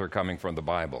corrections are coming from the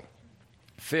Bible.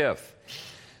 Fifth,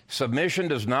 submission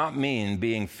does not mean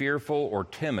being fearful or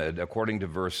timid, according to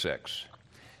verse 6.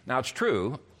 Now, it's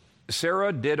true,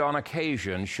 Sarah did on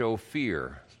occasion show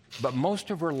fear, but most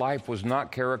of her life was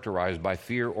not characterized by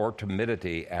fear or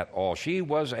timidity at all. She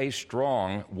was a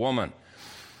strong woman,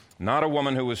 not a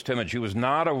woman who was timid. She was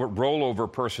not a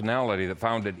rollover personality that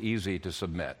found it easy to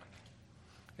submit.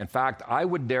 In fact, I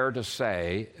would dare to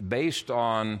say, based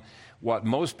on what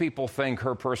most people think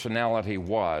her personality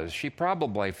was, she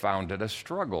probably found it a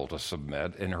struggle to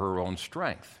submit in her own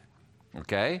strength.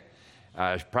 Okay?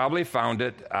 She probably found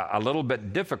it a little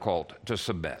bit difficult to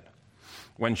submit.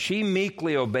 When she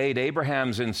meekly obeyed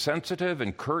Abraham's insensitive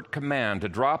and curt command to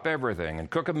drop everything and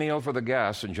cook a meal for the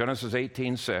guests in Genesis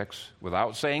 18:6,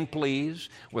 without saying please,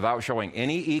 without showing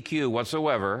any EQ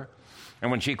whatsoever,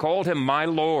 and when she called him my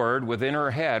Lord within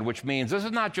her head, which means this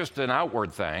is not just an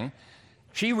outward thing,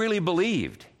 she really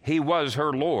believed he was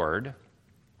her Lord,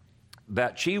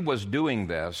 that she was doing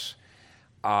this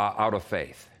out of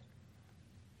faith.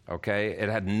 Okay? It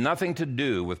had nothing to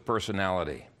do with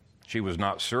personality. She was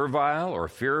not servile or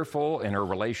fearful in her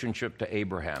relationship to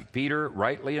Abraham. Peter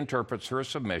rightly interprets her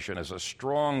submission as a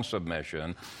strong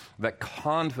submission that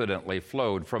confidently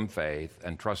flowed from faith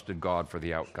and trusted God for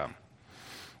the outcome.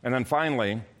 And then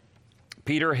finally,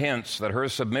 Peter hints that her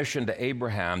submission to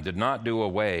Abraham did not do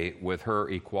away with her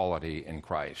equality in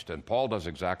Christ. And Paul does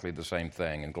exactly the same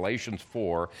thing. In Galatians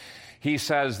 4, he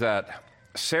says that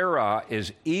Sarah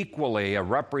is equally a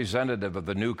representative of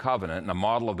the new covenant and a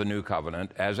model of the new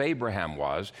covenant as Abraham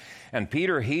was. And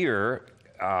Peter here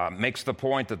makes the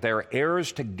point that they're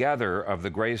heirs together of the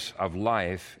grace of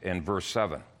life in verse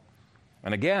 7.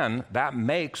 And again, that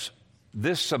makes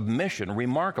this submission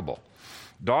remarkable.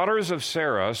 Daughters of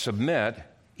Sarah submit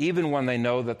even when they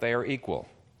know that they are equal.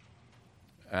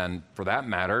 And for that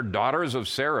matter, daughters of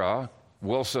Sarah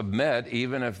will submit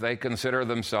even if they consider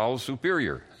themselves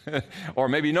superior or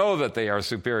maybe know that they are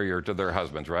superior to their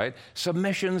husbands, right?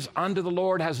 Submissions unto the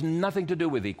Lord has nothing to do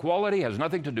with equality, has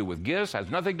nothing to do with gifts, has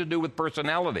nothing to do with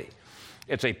personality.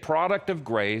 It's a product of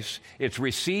grace. It's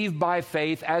received by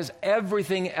faith, as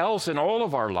everything else in all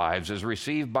of our lives is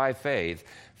received by faith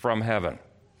from heaven.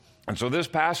 And so this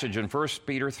passage in 1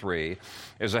 Peter 3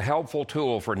 is a helpful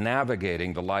tool for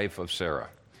navigating the life of Sarah.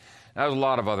 Now, there's a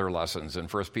lot of other lessons in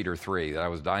 1 Peter 3 that I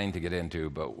was dying to get into,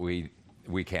 but we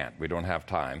can't. We don't have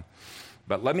time.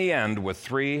 But let me end with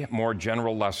three more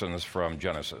general lessons from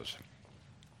Genesis.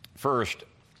 First,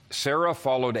 Sarah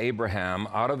followed Abraham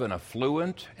out of an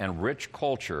affluent and rich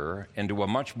culture into a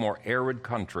much more arid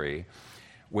country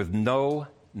with no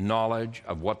knowledge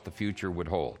of what the future would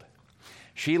hold.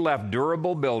 She left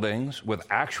durable buildings with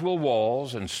actual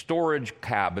walls and storage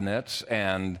cabinets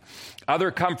and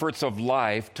other comforts of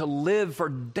life to live for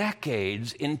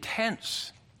decades in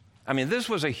tents. I mean, this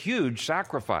was a huge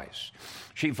sacrifice.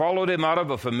 She followed him out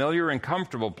of a familiar and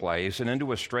comfortable place and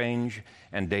into a strange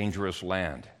and dangerous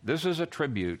land. This is a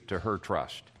tribute to her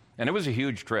trust. And it was a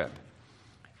huge trip.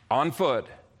 On foot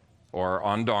or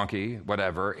on donkey,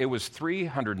 whatever, it was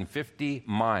 350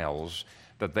 miles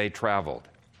that they traveled.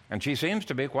 And she seems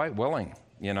to be quite willing,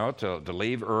 to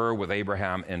leave Ur with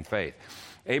Abraham in faith.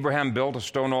 Abraham built a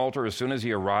stone altar as soon as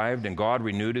he arrived, and God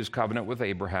renewed his covenant with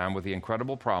Abraham with the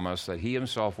incredible promise that he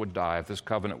himself would die if this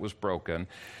covenant was broken. And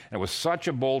it was such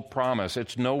a bold promise,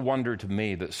 it's no wonder to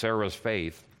me that Sarah's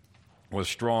faith was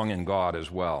strong in God as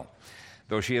well.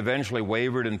 Though she eventually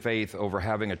wavered in faith over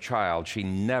having a child, she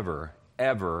never,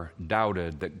 ever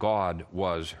doubted that God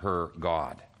was her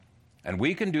God. And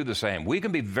we can do the same. We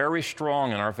can be very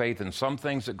strong in our faith in some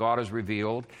things that God has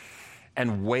revealed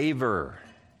and waver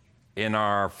in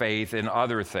our faith in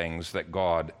other things that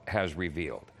God has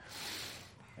revealed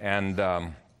and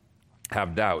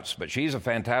have doubts. But she's a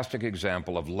fantastic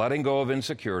example of letting go of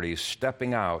insecurity,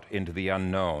 stepping out into the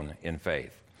unknown in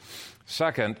faith.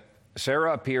 Second,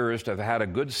 Sarah appears to have had a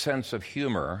good sense of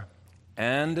humor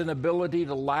and an ability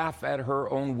to laugh at her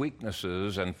own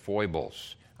weaknesses and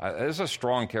foibles. This is a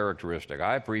strong characteristic.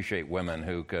 I appreciate women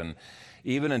who can,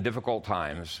 even in difficult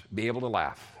times, be able to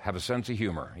laugh, have a sense of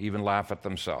humor, even laugh at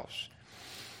themselves.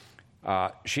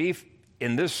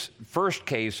 In this first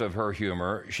case of her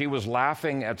humor, she was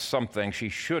laughing at something she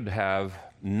should have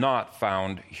not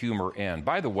found humor in.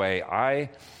 By the way,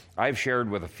 I've shared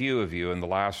with a few of you in the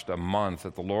last month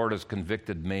that the Lord has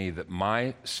convicted me that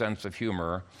my sense of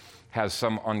humor has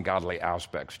some ungodly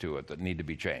aspects to it that need to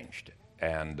be changed.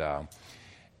 And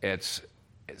it's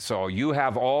So you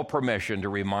have all permission to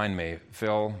remind me,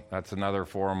 Phil, that's another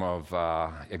form of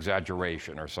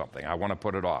exaggeration or something. I want to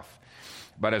put it off.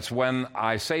 But it's when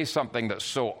I say something that's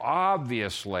so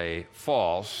obviously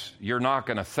false, you're not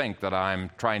going to think that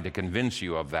I'm trying to convince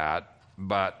you of that,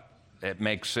 but it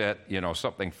makes it,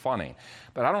 something funny.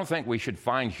 But I don't think we should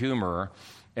find humor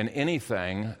in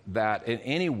anything that in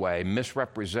any way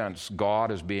misrepresents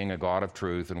God as being a God of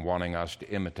truth and wanting us to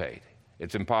imitate.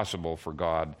 It's impossible for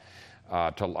God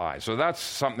to lie. So that's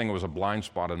something that was a blind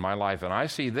spot in my life, and I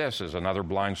see this as another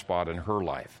blind spot in her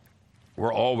life.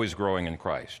 We're always growing in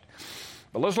Christ.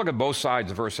 But let's look at both sides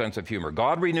of her sense of humor.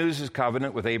 God renews his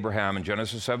covenant with Abraham in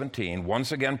Genesis 17,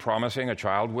 once again promising a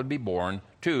child would be born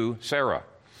to Sarah.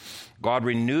 God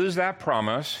renews that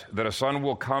promise that a son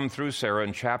will come through Sarah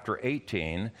in chapter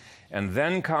 18, and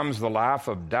then comes the laugh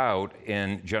of doubt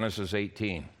in Genesis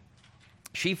 18.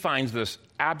 She finds this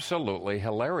absolutely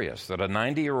hilarious, that a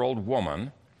 90-year-old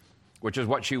woman, which is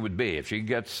what she would be, if she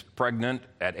gets pregnant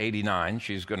at 89,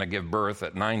 she's going to give birth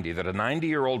at 90, that a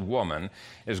 90-year-old woman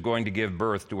is going to give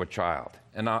birth to a child.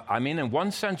 And I mean, in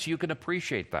one sense, you can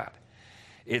appreciate that.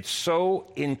 It's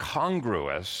so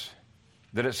incongruous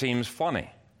that it seems funny.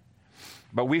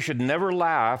 But we should never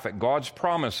laugh at God's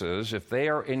promises if they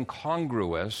are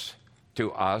incongruous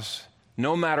to us,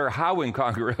 no matter how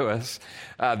incongruous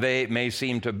they may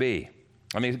seem to be.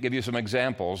 Let me give you some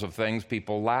examples of things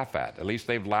people laugh at. At least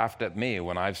they've laughed at me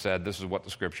when I've said this is what the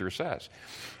Scripture says.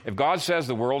 If God says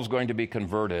the world's going to be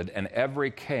converted and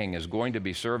every king is going to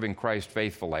be serving Christ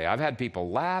faithfully, I've had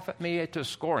people laugh at me to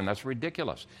scorn. That's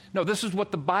ridiculous. No, this is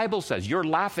what the Bible says. You're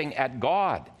laughing at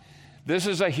God. This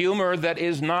is a humor that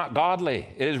is not godly.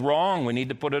 It is wrong. We need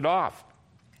to put it off.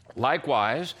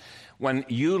 Likewise, when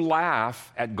you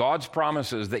laugh at God's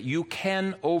promises that you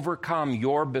can overcome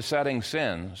your besetting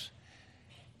sins,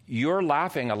 you're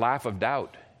laughing a laugh of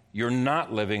doubt. You're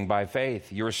not living by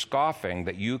faith. You're scoffing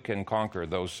that you can conquer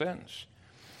those sins.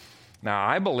 Now,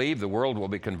 I believe the world will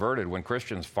be converted when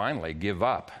Christians finally give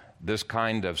up this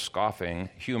kind of scoffing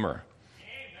humor.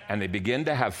 And they begin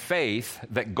to have faith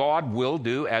that God will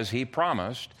do as he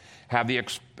promised, have the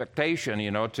expectation,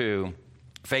 to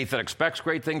faith that expects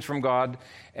great things from God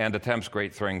and attempts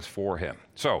great things for him.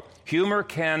 So, humor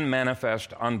can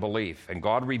manifest unbelief. And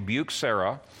God rebukes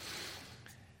Sarah.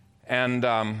 And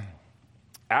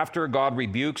after God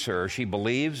rebukes her, she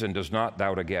believes and does not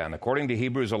doubt again. According to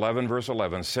Hebrews 11, verse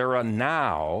 11, Sarah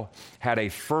now had a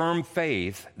firm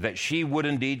faith that she would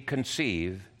indeed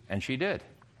conceive, and she did.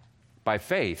 By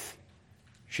faith,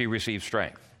 she received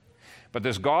strength. But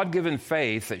this God-given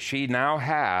faith that she now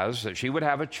has, that she would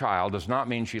have a child, does not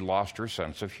mean she lost her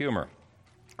sense of humor.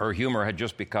 Her humor had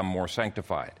just become more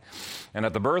sanctified. And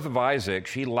at the birth of Isaac,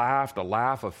 she laughed a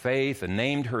laugh of faith and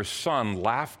named her son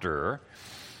Laughter.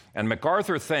 And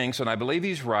MacArthur thinks, and I believe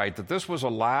he's right, that this was a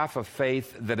laugh of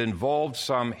faith that involved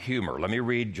some humor. Let me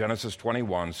read Genesis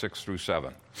 21, 6 through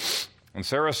 7. And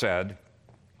Sarah said,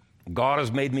 God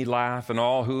has made me laugh, and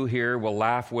all who hear will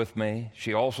laugh with me.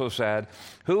 She also said,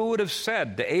 who would have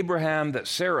said to Abraham that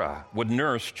Sarah would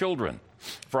nurse children?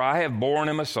 For I have borne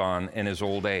him a son in his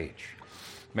old age.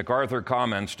 MacArthur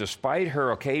comments, despite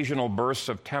her occasional bursts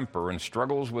of temper and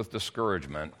struggles with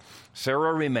discouragement,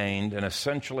 Sarah remained an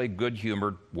essentially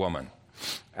good-humored woman.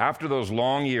 After those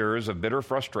long years of bitter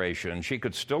frustration, she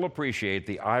could still appreciate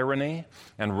the irony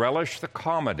and relish the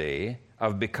comedy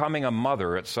of becoming a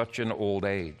mother at such an old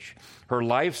age. Her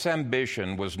life's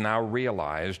ambition was now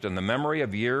realized, and the memory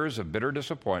of years of bitter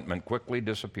disappointment quickly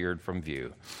disappeared from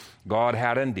view. God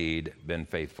had indeed been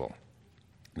faithful.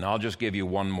 And I'll just give you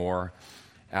one more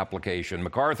application.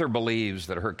 MacArthur believes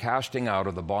that her casting out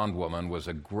of the bondwoman was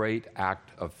a great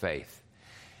act of faith.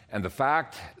 And the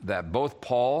fact that both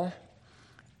Paul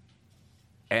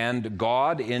and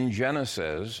God in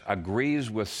Genesis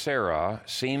agrees with Sarah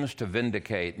seems to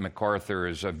vindicate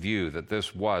MacArthur's view that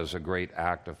this was a great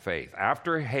act of faith.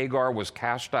 After Hagar was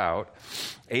cast out,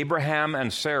 Abraham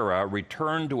and Sarah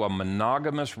returned to a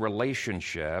monogamous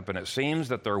relationship, and it seems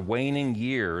that their waning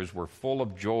years were full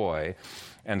of joy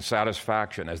and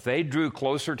satisfaction. As they drew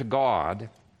closer to God,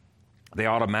 they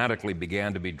automatically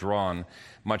began to be drawn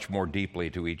much more deeply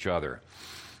to each other.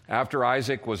 After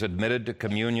Isaac was admitted to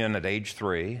communion at age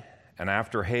 3, and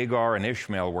after Hagar and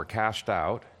Ishmael were cast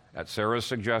out, at Sarah's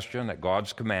suggestion, at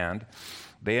God's command,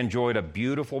 they enjoyed a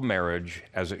beautiful marriage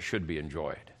as it should be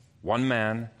enjoyed. One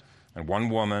man and one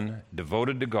woman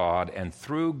devoted to God, and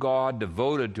through God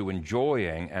devoted to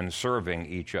enjoying and serving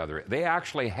each other. They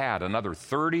actually had another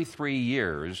 33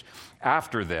 years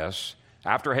after this,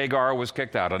 after Hagar was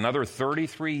kicked out, another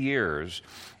 33 years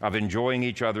of enjoying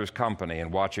each other's company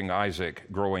and watching Isaac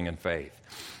growing in faith.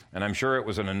 And I'm sure it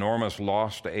was an enormous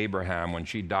loss to Abraham when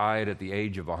she died at the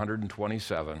age of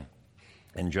 127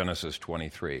 in Genesis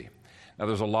 23. Now,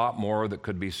 there's a lot more that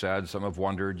could be said. Some have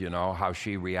wondered, how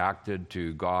she reacted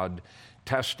to God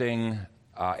testing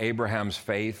Abraham's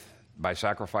faith by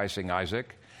sacrificing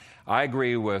Isaac. I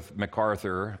agree with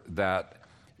MacArthur that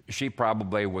she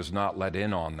probably was not let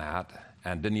in on that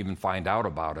and didn't even find out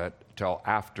about it till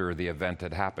after the event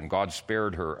had happened. God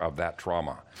spared her of that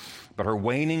trauma. But her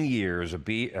waning years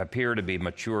appear to be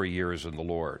mature years in the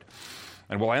Lord.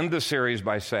 And we'll end this series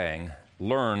by saying,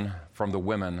 learn from the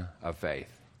women of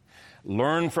faith.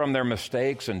 Learn from their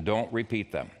mistakes and don't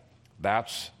repeat them.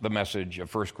 That's the message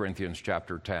of 1 Corinthians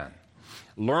chapter 10.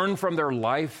 Learn from their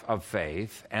life of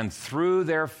faith, and through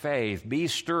their faith be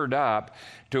stirred up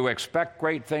to expect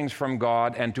great things from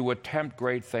God and to attempt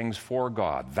great things for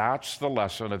God. That's the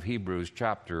lesson of Hebrews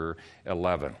chapter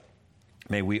 11.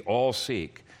 May we all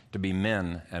seek to be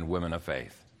men and women of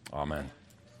faith. Amen.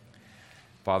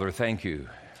 Father, thank you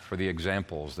for the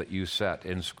examples that you set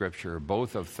in Scripture,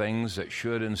 both of things that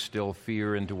should instill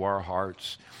fear into our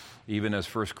hearts, even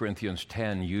as 1 Corinthians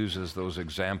 10 uses those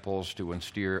examples to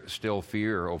instill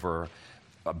fear over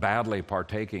badly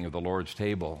partaking of the Lord's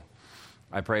table.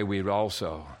 I pray we'd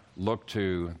also look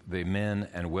to the men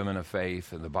and women of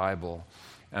faith in the Bible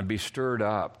and be stirred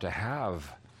up to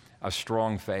have a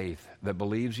strong faith that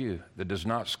believes you, that does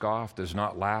not scoff, does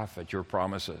not laugh at your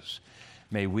promises.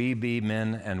 May we be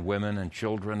men and women and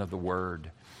children of the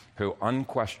Word who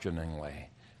unquestioningly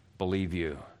believe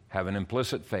you, have an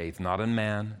implicit faith, not in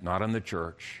man, not in the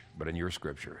church, but in your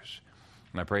Scriptures.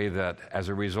 And I pray that as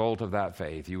a result of that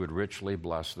faith, you would richly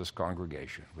bless this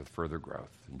congregation with further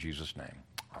growth. In Jesus' name,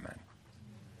 amen.